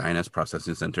 the INS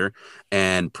Processing Center,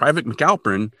 and Private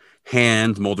McAlpin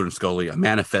hands Mulder and Scully a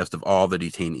manifest of all the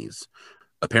detainees.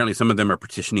 Apparently, some of them are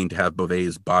petitioning to have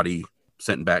Beauvais' body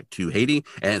sent back to Haiti,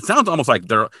 and it sounds almost like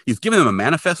he's giving them a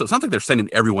manifest. So it sounds like they're sending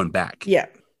everyone back. Yeah.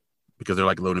 Because they're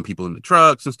like loading people into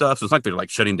trucks and stuff. So it's like they're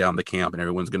like shutting down the camp and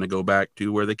everyone's going to go back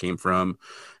to where they came from.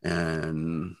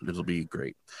 And it'll be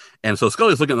great. And so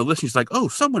Scully's looking at the list and she's like, oh,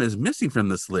 someone is missing from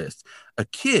this list. A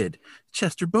kid,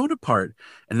 Chester Bonaparte.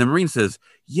 And the Marine says,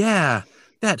 yeah,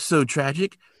 that's so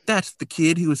tragic. That's the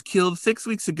kid who was killed 6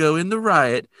 weeks ago in the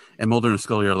riot. And Mulder and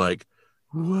Scully are like,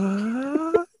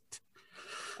 what?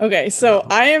 Okay, so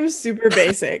I am super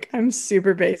basic. I'm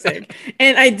super basic.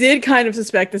 And I did kind of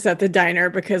suspect this at the diner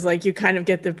because, like, you kind of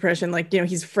get the impression, like,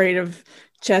 he's afraid of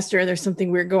Chester. There's something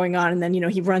weird going on. And then,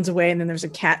 he runs away and then there's a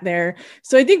cat there.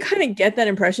 So I did kind of get that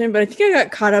impression, but I think I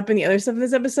got caught up in the other stuff in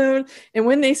this episode. And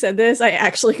when they said this, I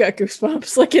actually got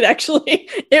goosebumps. Like,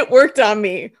 it worked on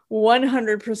me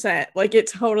 100%. Like, it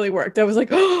totally worked. I was like,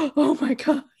 oh my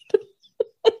God.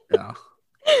 Yeah.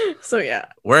 So yeah.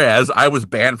 Whereas I was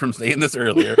banned from saying this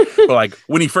earlier, but like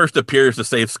when he first appears to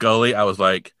save Scully, I was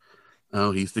like,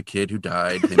 "Oh, he's the kid who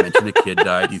died." They mentioned a kid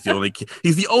died. He's the only kid.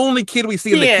 He's the only kid we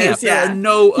see in the camp. There are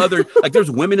no other. Like,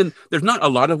 there's women there's not a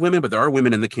lot of women, but there are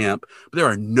women in the camp. But there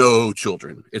are no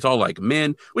children. It's all like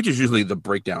men, which is usually the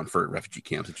breakdown for refugee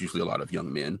camps. It's usually a lot of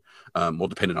young men. Well,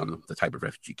 depending on the type of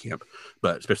refugee camp,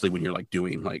 but especially when you're like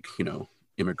doing like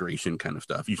immigration kind of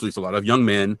stuff. Usually it's a lot of young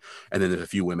men, and then there's a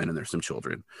few women and there's some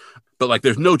children. But like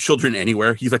there's no children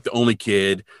anywhere. He's like the only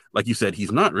kid. Like you said,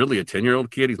 he's not really a 10-year-old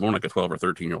kid. He's more like a 12 or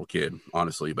 13-year-old kid,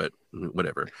 honestly, but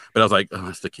whatever. But I was like, oh,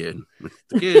 it's the kid. It's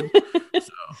the kid.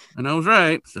 So, and I was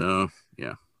right. So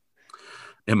yeah.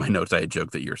 In my notes, I had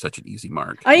joked that you're such an easy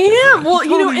mark. I am. Well,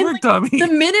 totally worked on me. The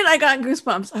minute I got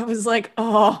goosebumps, I was like,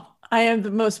 oh, I am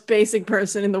the most basic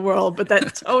person in the world, but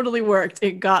that totally worked.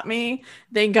 It got me.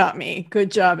 They got me.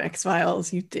 Good job,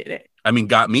 X-Files. You did it. I mean,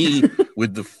 got me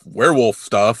with the werewolf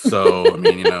stuff. So, I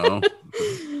mean,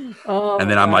 Oh, and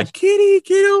then I'm like, kitty,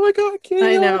 oh my God, kitty.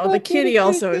 I know. Oh the kitty, kitty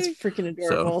also is freaking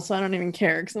adorable. So, So I don't even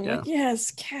care because I'm like,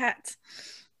 yes, cat.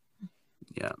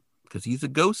 Yeah. Because he's a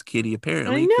ghost kitty,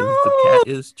 apparently. I know. The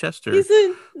cat is Chester.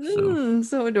 He's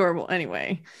so adorable.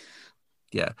 Anyway.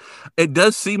 Yeah. It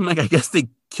does seem like, I guess they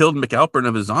killed McAlpin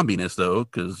of his zombiness, though,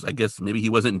 because I guess maybe he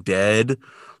wasn't dead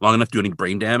long enough to do any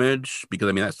brain damage. Because,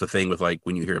 I mean, that's the thing with, like,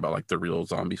 when you hear about, like, the real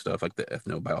zombie stuff, like the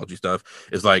ethnobiology stuff,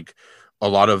 is, like, a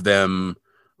lot of them,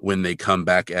 when they come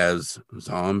back as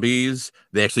zombies,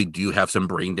 they actually do have some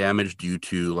brain damage due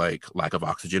to, like, lack of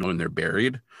oxygen when they're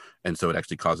buried. And so it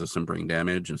actually causes some brain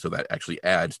damage. And so that actually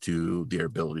adds to their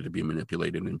ability to be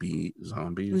manipulated and be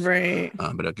zombies. Right.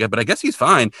 But I guess he's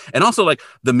fine. And also, like,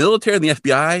 the military and the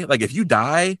FBI, like, if you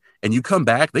die and you come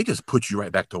back, they just put you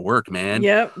right back to work, man.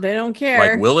 Yep. They don't care.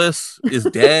 Like, Willis is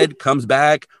dead, comes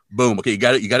back. Boom. Okay, you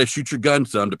got to shoot your gun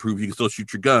some to prove you can still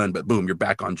shoot your gun. But boom, you're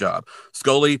back on job.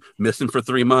 Scully, missing for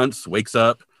 3 months, wakes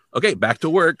up. Okay, back to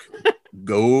work.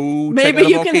 Go. Maybe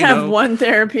you can have one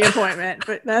therapy appointment,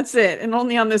 but that's it, and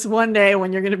only on this one day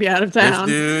when you're going to be out of town.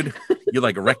 This dude, you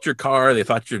like wrecked your car. They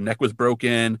thought your neck was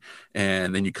broken,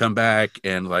 and then you come back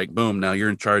and like boom, now you're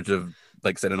in charge of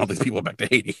like sending all these people back to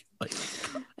Haiti. Like,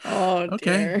 oh,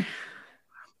 okay. Dear.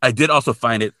 I did also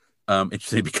find it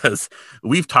interesting because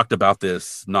we've talked about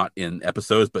this not in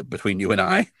episodes, but between you and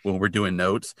I when we're doing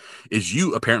notes, is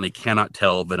you apparently cannot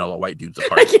tell vanilla white dudes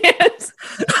apart. I can't.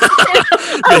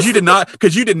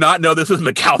 Because you did not know this was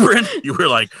McAlpin. You were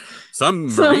like,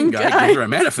 some Marine guy gives her a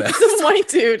manifest. Some white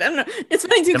dude. I don't know. It's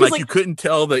funny too, because you couldn't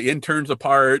tell the interns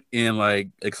apart in like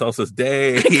Excelsis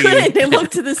Day. I couldn't. They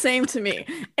looked the same to me.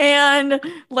 And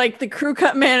like the crew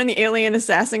cut man and the alien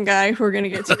assassin guy who are gonna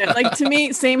get to that. Like to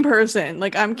me, same person.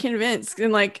 Like I'm convinced.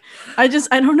 And like I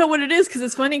don't know what it is because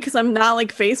it's funny because I'm not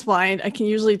like face blind. I can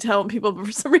usually tell people, but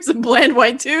for some reason, bland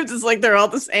white dudes is like they're all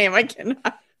the same. I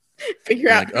cannot figure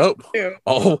out.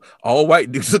 Like, all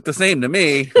white dudes look the same to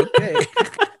me. Okay.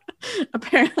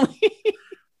 Apparently.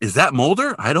 Is that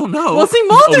Mulder? I don't know. Well, see,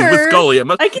 Mulder. He's with Scully.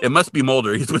 It must be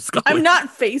Mulder. He's with Scully. I'm not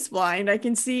face blind. I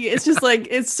can see. It's just like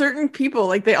it's certain people.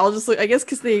 Like they all just look. I guess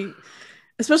because they,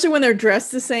 especially when they're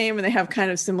dressed the same and they have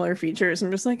kind of similar features. I'm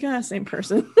just like, same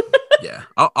person. Yeah,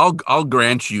 I'll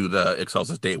grant you the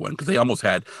Excelsis Day one because they almost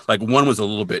had like one was a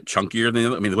little bit chunkier than the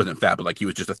other. I mean, it wasn't fat, but like he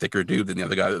was just a thicker dude than the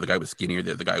other guy. The guy was skinnier.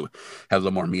 The other guy had a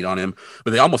little more meat on him.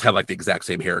 But they almost had like the exact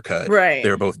same haircut. Right.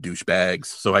 They were both douchebags,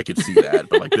 so I could see that.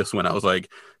 But like this one, I was like,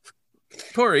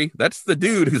 Tori, that's the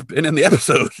dude who's been in the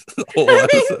episode. The whole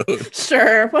episode.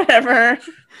 Sure, whatever.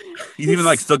 He's even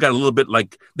like still got a little bit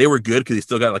like they were good because he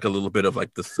still got like a little bit of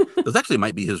like this. This actually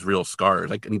might be his real scars.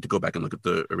 Like I need to go back and look at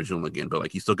the original again, but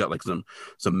like he still got like some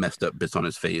messed up bits on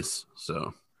his face.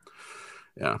 So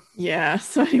yeah. Yeah.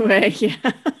 So anyway,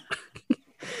 yeah.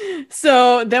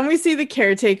 So then we see the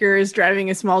caretaker is driving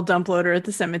a small dump loader at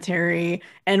the cemetery,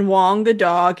 and Wong the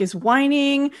dog is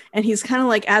whining, and he's kind of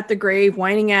like at the grave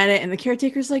whining at it, and the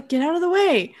caretaker's like, "Get out of the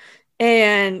way!"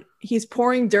 And he's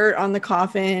pouring dirt on the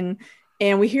coffin.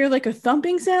 And we hear like a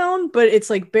thumping sound, but it's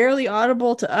like barely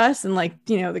audible to us. And like,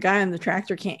 you know, the guy on the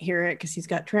tractor can't hear it because he's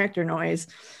got tractor noise.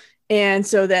 And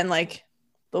so then like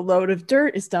the load of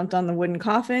dirt is dumped on the wooden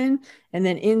coffin. And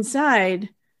then inside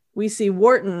we see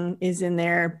Wharton is in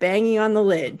there banging on the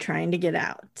lid, trying to get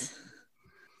out.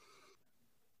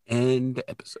 End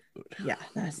episode. Yeah,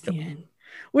 that's the end.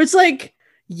 Which like,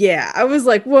 yeah, I was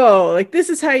like, whoa, like this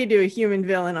is how you do a human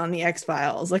villain on the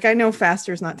X-Files. Like I know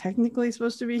Faster's not technically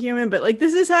supposed to be human, but like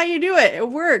this is how you do it. It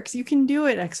works. You can do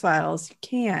it, X-Files. You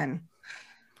can.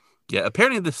 Yeah,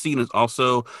 apparently this scene is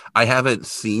also, I haven't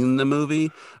seen the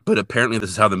movie, but apparently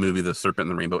this is how the movie The Serpent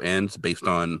and the Rainbow ends based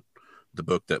on the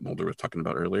book that Mulder was talking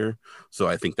about earlier. So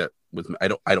I think that was, I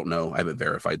don't know. I haven't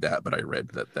verified that, but I read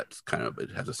that that's kind of,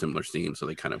 it has a similar scene. So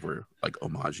they kind of were like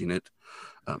homaging it.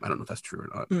 I don't know if that's true or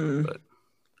not, but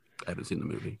I haven't seen the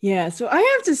movie. Yeah, so I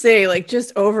have to say, like,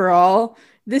 just overall,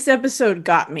 this episode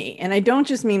got me. And I don't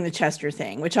just mean the Chester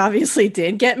thing, which obviously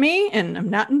did get me. And I'm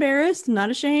not embarrassed, I'm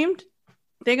not ashamed.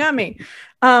 They got me.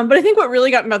 But I think what really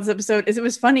got me about this episode is it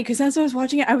was funny because as I was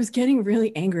watching it, I was getting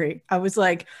really angry. I was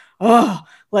like, oh,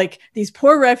 like these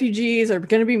poor refugees are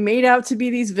going to be made out to be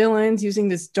these villains using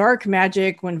this dark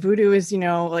magic when voodoo is, you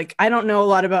know, like, I don't know a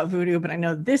lot about voodoo, but I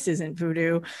know this isn't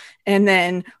voodoo. And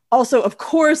then also, of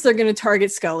course, they're going to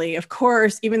target Scully. Of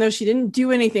course, even though she didn't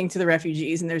do anything to the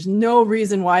refugees, and there's no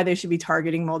reason why they should be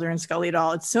targeting Mulder and Scully at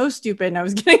all. It's so stupid, and I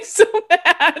was getting so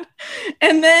mad.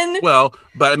 And then, well,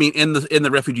 but I mean, in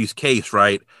the refugees' case,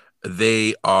 right?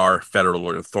 They are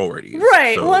federal authorities,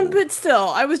 right? So... Well, but still,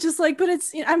 I was just like, but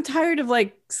it's, you know, I'm tired of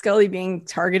like Scully being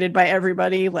targeted by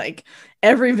everybody. Like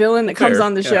every villain that comes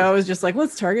on the show is just like,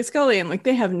 let's target Scully, and like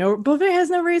they have no, Beauvais has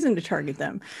no reason to target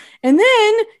them. And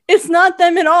then it's not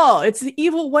them at all. It's the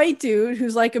evil white dude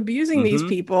who's like abusing these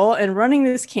people and running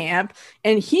this camp,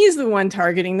 and he's the one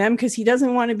targeting them because he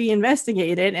doesn't want to be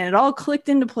investigated. And it all clicked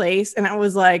into place, and I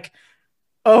was like,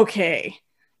 okay.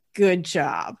 Good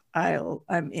job.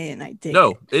 I'm in. I did.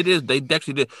 No, it is. They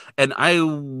actually did. And I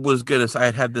was going to say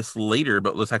I had this later,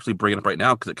 but let's actually bring it up right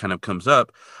now because it kind of comes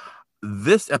up.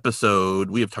 This episode,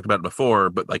 we have talked about it before,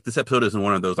 but like this episode isn't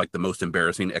one of those like the most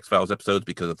embarrassing X-Files episodes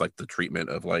because of like the treatment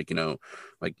of like, you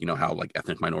know, how like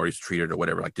ethnic minorities treated or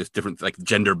whatever, like just different, like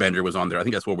gender bender was on there. I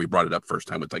think that's where we brought it up first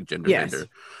time with like gender bender.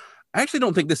 I actually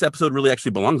don't think this episode really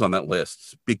actually belongs on that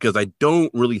list because I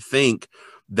don't really think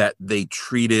that they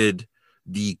treated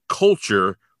the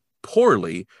culture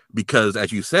poorly because,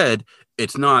 as you said,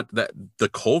 it's not that the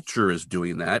culture is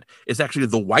doing that. It's actually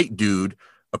the white dude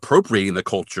appropriating the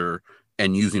culture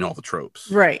and using all the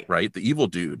tropes. Right. The evil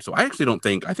dude. So I actually don't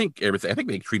think, I think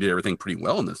they treated everything pretty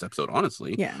well in this episode,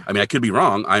 honestly. Yeah. I mean, I could be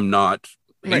wrong. I'm not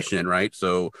Haitian, right?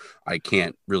 So I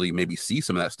can't really maybe see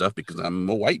some of that stuff because I'm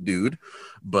a white dude,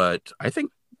 but I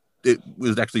think it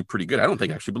was actually pretty good. I don't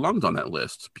think it actually belongs on that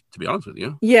list, to be honest with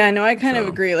you. Yeah, no, I kind of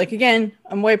agree. Like, again,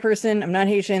 I'm a white person. I'm not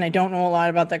Haitian. I don't know a lot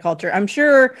about that culture. I'm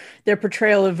sure their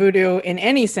portrayal of voodoo in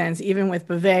any sense, even with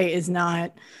Beauvais, is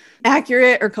not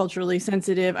accurate or culturally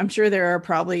sensitive. I'm sure there are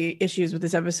probably issues with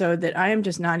this episode that I am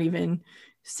just not even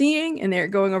seeing, and they're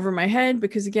going over my head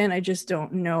because, again, I just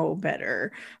don't know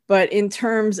better. But in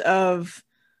terms of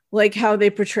like how they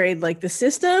portrayed like the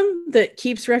system that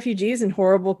keeps refugees in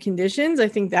horrible conditions, I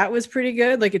think that was pretty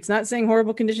good. Like, it's not saying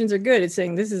horrible conditions are good. It's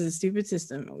saying this is a stupid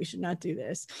system and we should not do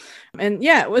this. And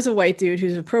yeah, it was a white dude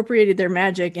who's appropriated their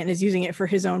magic and is using it for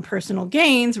his own personal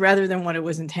gains rather than what it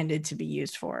was intended to be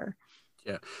used for.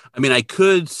 Yeah. I mean, I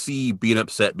could see being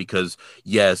upset because,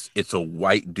 yes, it's a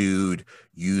white dude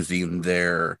using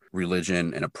their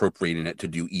religion and appropriating it to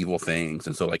do evil things.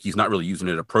 And so, like, he's not really using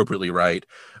it appropriately, right?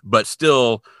 But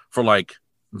still, for, like,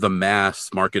 the mass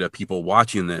market of people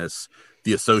watching this,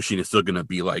 the association is still going to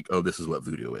be like, oh, this is what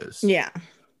voodoo is. Yeah.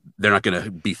 They're not going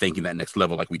to be thinking that next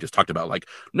level like we just talked about. Like,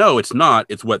 no, it's not.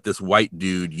 It's what this white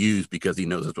dude used because he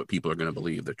knows that's what people are going to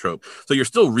believe, the trope. So you're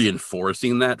still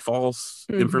reinforcing that false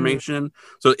information.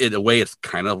 So in a way, it's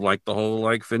kind of like the whole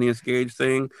like Phineas Gage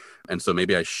thing. And so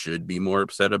maybe I should be more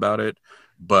upset about it.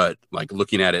 But like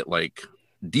looking at it like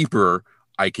deeper,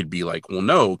 I could be like, well,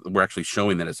 no, we're actually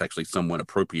showing that it's actually someone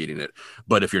appropriating it.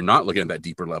 But if you're not looking at that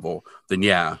deeper level, then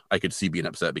yeah, I could see being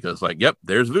upset because like, yep,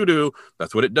 there's voodoo.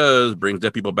 That's what it does. Brings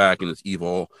dead people back and it's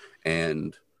evil.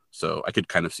 And so I could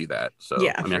kind of see that. So,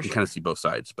 yeah, I mean, I can kind of see both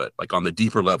sides, but like on the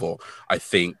deeper level, I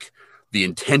think the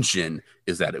intention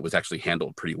is that it was actually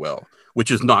handled pretty well, which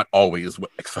is not always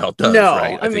what X-Files does,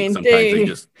 right? I mean, sometimes they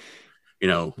just, you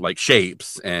know, like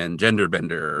shapes and gender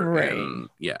bender. Right. And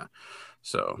yeah.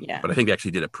 So, yeah. But I think they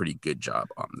actually did a pretty good job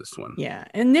on this one. Yeah.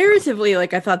 And narratively,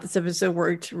 like, I thought this episode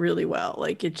worked really well.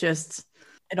 Like, it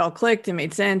all clicked and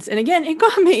made sense. And again, it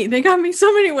got me. They got me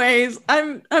so many ways.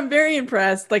 I'm very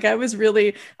impressed. Like, I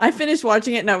finished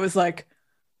watching it and I was like,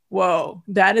 whoa,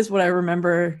 that is what I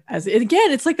remember as it. Again,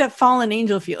 it's like that Fallen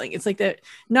Angel feeling. It's like that,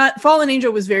 not Fallen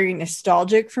Angel was very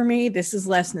nostalgic for me. This is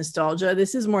less nostalgia.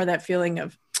 This is more that feeling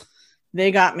of, they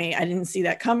got me. I didn't see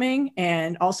that coming.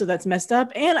 And also that's messed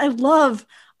up. And I love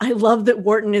that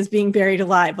Wharton is being buried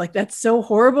alive. Like, that's so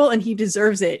horrible. And he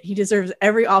deserves it. He deserves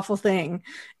every awful thing.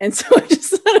 And so I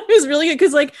just thought it was really good.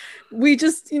 Cause like we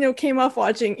just, came off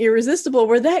watching Irresistible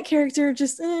where that character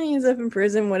just ends up in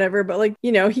prison, whatever. But like,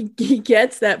 he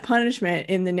gets that punishment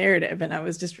in the narrative. And I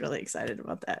was just really excited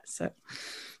about that. So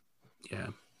yeah.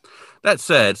 That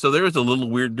said, so there is a little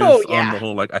weirdness on the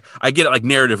whole, like, I get it, like,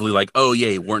 narratively, like, oh,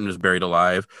 yay, Wharton is buried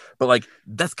alive. But, like,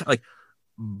 that's kind of like,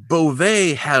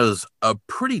 Beauvais has a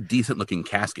pretty decent-looking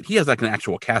casket. He has, like, an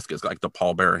actual casket. It's got, like, the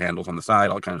pallbearer handles on the side,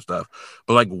 all that kind of stuff.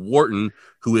 But, like, Wharton,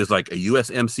 who is, like, a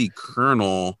USMC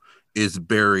colonel, is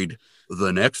buried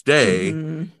the next day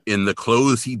in the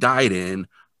clothes he died in,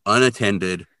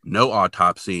 unattended, no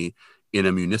autopsy, in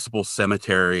a municipal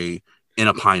cemetery in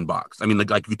a pine box. I mean,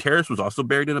 like Gutierrez was also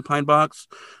buried in a pine box.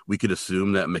 We could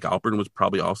assume that McAlpin was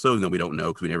probably also, and then we don't know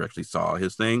because we never actually saw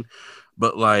his thing.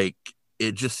 But like,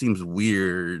 it just seems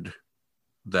weird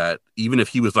that even if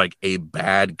he was like a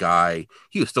bad guy,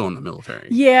 he was still in the military.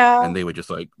 Yeah. And they would just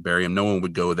like bury him. No one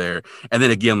would go there. And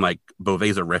then again, like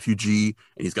Beauvais a refugee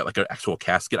and he's got like an actual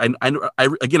casket. I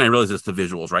realize it's the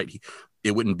visuals, right?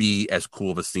 It wouldn't be as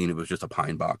cool of a scene if it was just a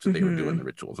pine box that they were doing the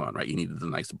rituals on, right? You needed the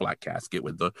nice black casket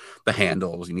with the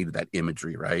handles. You needed that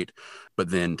imagery, right? But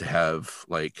then to have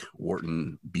like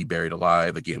Wharton be buried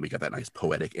alive, again, we got that nice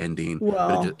poetic ending.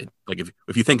 Well, like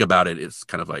if you think about it, it's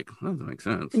kind of like, that doesn't make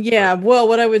sense. Yeah, well,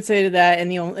 what I would say to that,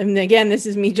 and again, this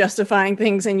is me justifying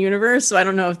things in universe, so I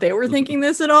don't know if they were thinking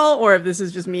this at all, or if this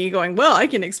is just me going, well, I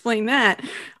can explain that.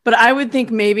 But I would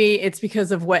think maybe it's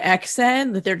because of what X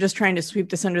said, that they're just trying to sweep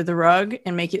this under the rug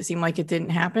and make it seem like it didn't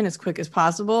happen as quick as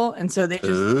possible. And so they just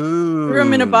threw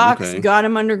him in a box, got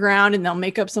him underground, and they'll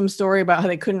make up some story about how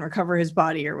they couldn't recover his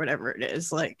body or whatever it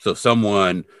is. Like, so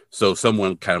someone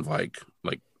kind of like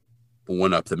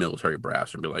one up the military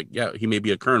brass and be like, yeah, he may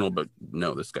be a colonel, but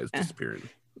no, this guy's disappearing.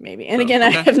 Maybe. And again, I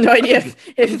have no idea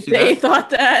if they thought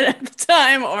that at the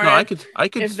time or I could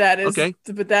if that is okay.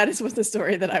 But that is what the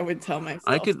story that I would tell myself.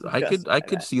 I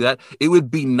could see that. It would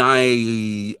be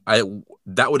nice.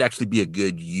 That would actually be a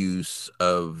good use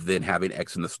of then having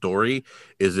X in the story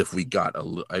is if we got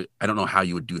I don't know how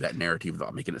you would do that narrative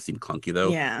without making it seem clunky though.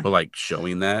 Yeah. But like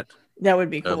showing that. That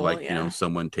would be cool. Of like,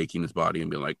 someone taking his body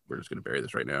and being like, we're just going to bury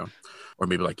this right now. Or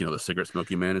maybe like, the cigarette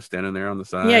smoking man is standing there on the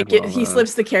side. Yeah, he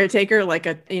slips the caretaker like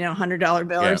a, $100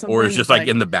 bill or something. Or it's just like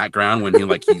in the background when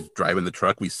he's driving the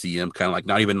truck, we see him kind of like,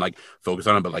 not even like focus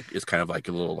on him, but like, it's kind of like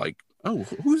a little like oh,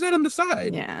 who's that on the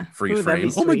side? Yeah. Freeze Ooh, that'd frame.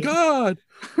 be Oh my sweet. God.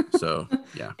 So,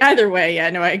 yeah. Either way, yeah,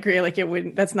 no, I agree. Like, it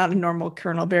wouldn't, that's not a normal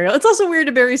colonel burial. It's also weird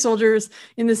to bury soldiers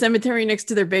in the cemetery next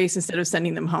to their base instead of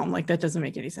sending them home. Like, that doesn't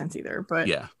make any sense either. But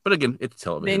Yeah. But again, it's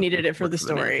television. they needed it for the Works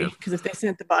story, narrative. because if they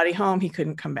sent the body home, he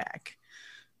couldn't come back.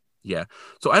 Yeah.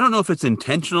 So I don't know if it's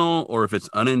intentional or if it's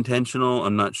unintentional.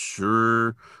 I'm not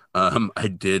sure. I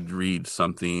did read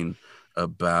something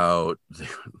about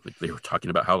they were talking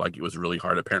about how like it was really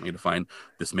hard apparently to find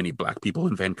this many black people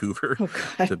in Vancouver Oh,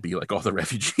 God. to be like all the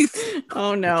refugees.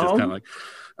 Oh, Which is kind no. of like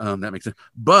that makes sense.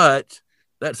 But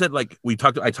that said, like I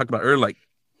talked about earlier, like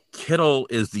Kittle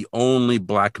is the only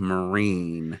black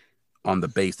Marine on the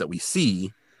base that we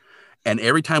see, and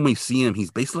every time we see him,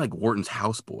 he's basically like Wharton's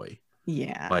houseboy.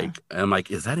 Yeah. Like, I'm like,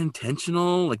 is that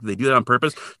intentional? Like, they do that on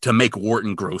purpose to make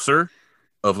Wharton grosser,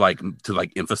 of like to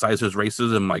like emphasize his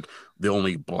racism. Like, the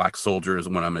only black soldier is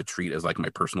one I'm gonna treat as like my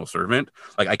personal servant.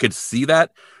 Like, I could see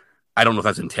that. I don't know if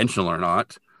that's intentional or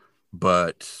not,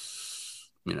 but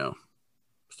you know,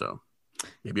 so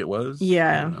maybe it was.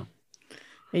 Yeah.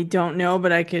 I don't know,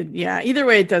 but I could. Yeah. Either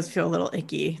way, it does feel a little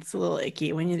icky. It's a little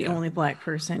icky when you're the only black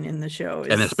person in the show.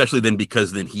 And especially then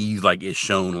because then he like is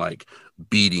shown like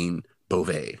beating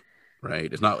Beauvais,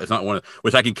 right? It's not one of,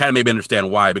 which I can kind of maybe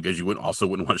understand why, because you wouldn't want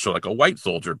to show like a white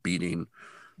soldier beating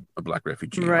a black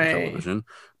refugee on television,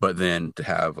 but then to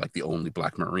have like the only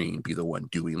black Marine be the one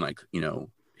doing like, you know,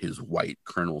 his white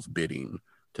colonel's bidding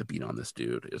to beat on this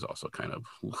dude is also kind of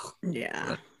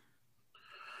yeah.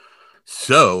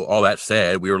 So all that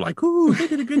said, we were like, "Ooh, they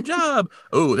did a good job."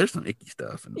 Oh, there's some icky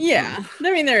stuff. And, yeah,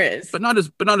 I mean there is, but not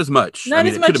as much. Not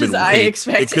as much as I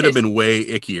expected. It could have been way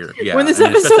ickier. Yeah. When this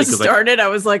episode started, I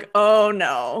was like, "Oh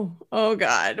no, oh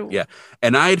God." Yeah,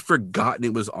 and I had forgotten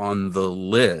it was on the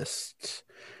list,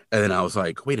 and then I was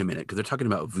like, "Wait a minute," because they're talking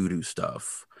about voodoo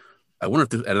stuff. I wonder if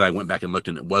this, and I went back and looked,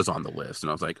 and it was on the list,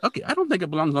 and I was like, "Okay, I don't think it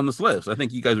belongs on this list. I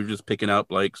think you guys are just picking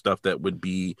up like stuff that would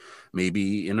be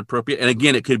maybe inappropriate." And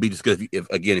again, it could be just because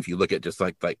if you look at just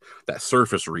like that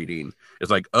surface reading,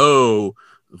 it's like, "Oh,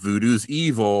 voodoo's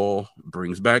evil,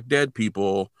 brings back dead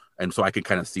people," and so I could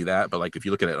kind of see that. But like if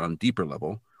you look at it on a deeper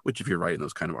level, which if you're writing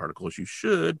those kind of articles, you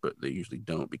should, but they usually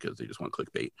don't because they just want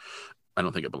clickbait. I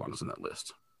don't think it belongs on that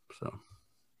list. So.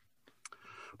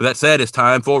 But that said, it's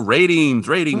time for ratings.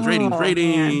 Man,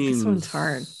 this one's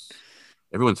hard.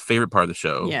 Everyone's favorite part of the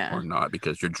show, yeah. or not,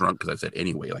 because you're drunk, because I said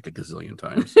anyway like a gazillion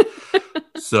times.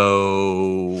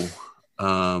 So,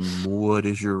 what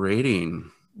is your rating?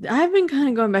 I've been kind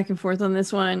of going back and forth on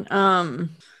this one.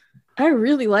 I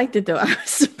really liked it, though. I was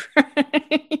surprised.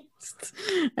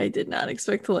 I did not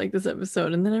expect to like this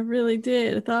episode, and then I really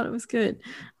did. I thought it was good.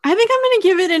 I think I'm going to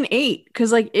give it an 8,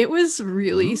 because like it was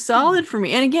really solid for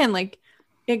me. And again, like,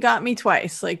 it got me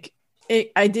twice. Like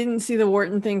I didn't see the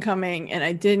Wharton thing coming, and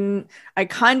I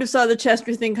kind of saw the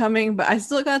Chester thing coming, but I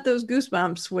still got those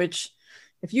goosebumps, which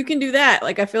if you can do that,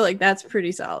 like, I feel like that's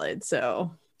pretty solid.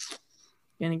 So I'm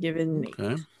going to give it an 8.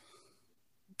 Okay.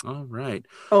 All right.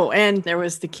 Oh, and there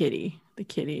was the kitty.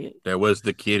 There was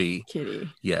the kitty.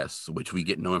 Yes, which we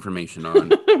get no information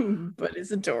on. But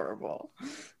it's adorable.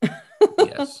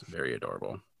 Yes, very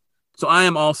adorable. So I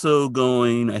am also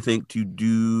going, I think, to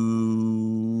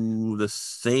do the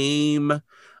same. I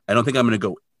don't think I'm going to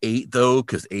go 8, though,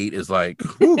 because 8 is like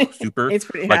super. It's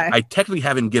pretty like, high. I technically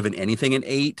haven't given anything an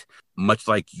 8, much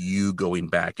like you going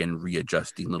back and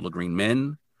readjusting Little Green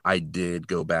Men. I did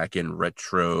go back and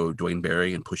retro Dwayne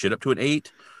Barry and push it up to an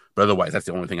 8. But otherwise, that's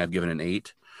the only thing I've given an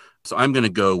 8. So I'm going to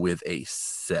go with a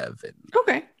 7.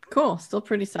 Okay, cool. Still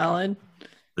pretty solid.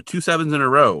 The 2 7s in a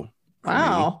row.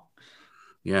 Wow.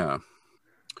 Me. Yeah.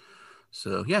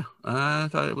 So, yeah, I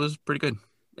thought it was pretty good.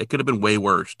 It could have been way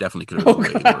worse. Definitely could have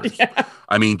been way worse. Yeah.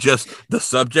 I mean, just the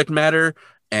subject matter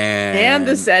and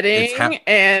the setting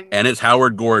and it's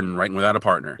Howard Gordon writing without a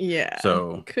partner. Yeah.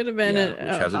 So could have been which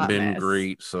hasn't been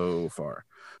great so far.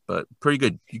 But pretty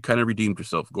good. You kind of redeemed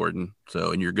yourself, Gordon.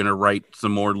 So, and you're going to write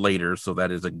some more later. So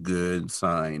that is a good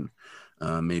sign.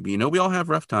 Maybe, we all have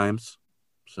rough times.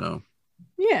 So,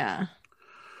 yeah.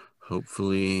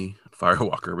 Hopefully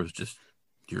Firewalker was just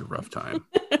your rough time.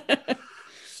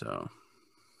 So,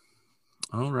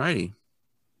 all righty.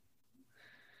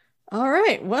 All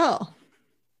right. Well,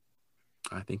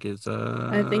 I think it's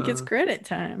credit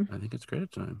time. I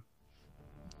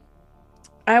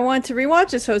I Want to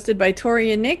Rewatch is hosted by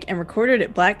Tori and Nick and recorded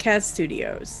at Black Cat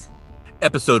Studios.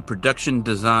 Episode production,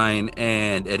 design,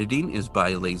 and editing is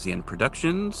by Lazy End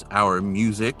Productions. Our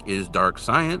music is Dark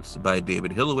Science by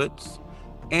David Hillowitz.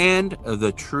 And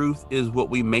The Truth Is What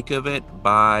We Make of It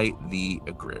by The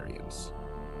Agrarians.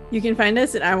 You can find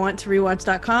us at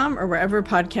iwanttorewatch.com or wherever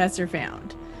podcasts are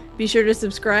found. Be sure to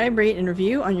subscribe, rate, and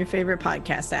review on your favorite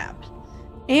podcast app.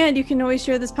 And you can always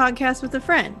share this podcast with a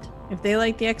friend. If they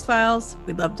like The X-Files,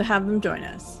 we'd love to have them join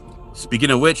us.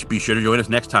 Speaking of which, be sure to join us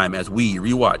next time as we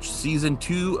rewatch Season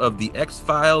 2 of The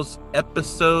X-Files,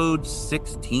 Episode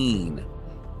 16,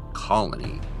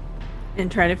 Colony.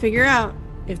 And try to figure out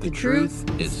if the truth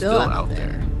is still out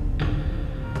there.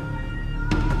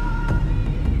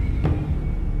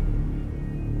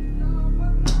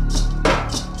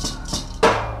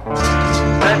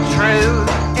 The truth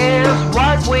is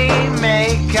what we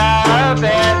make of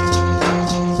it.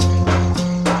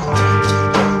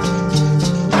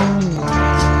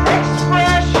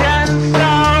 Expressions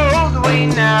sold, we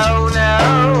know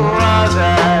no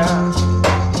other.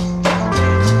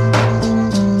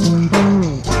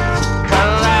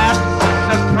 Collapse,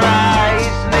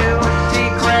 surprise, new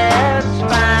secrets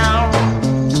found.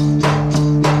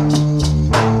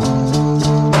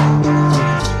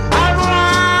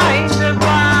 Online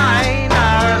divine,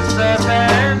 our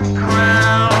serpent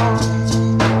crown.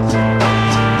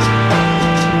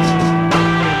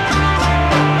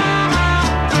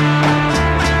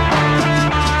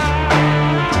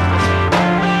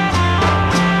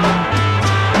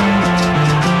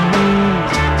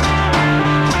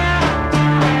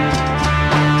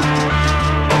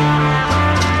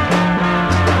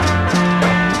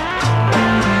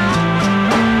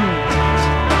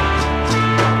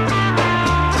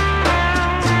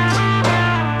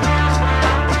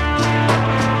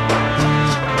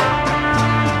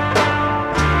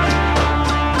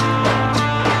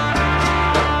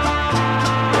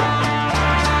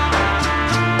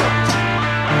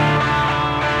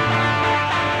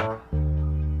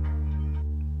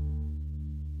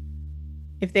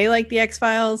 If they like The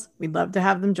X-Files, we'd love to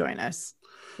have them join us.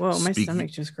 Whoa, my Speaking-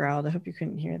 stomach just growled. I hope you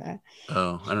couldn't hear that.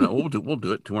 Oh, I don't know. We'll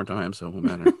do it 2 more times, so it won't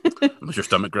matter. Unless your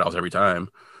stomach growls every time.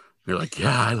 You're like,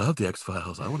 yeah, I love The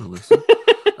X-Files. I want to listen.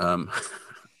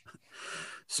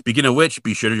 Speaking of which,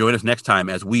 be sure to join us next time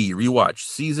as we rewatch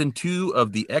Season 2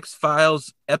 of The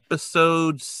X-Files,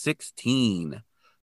 Episode 16,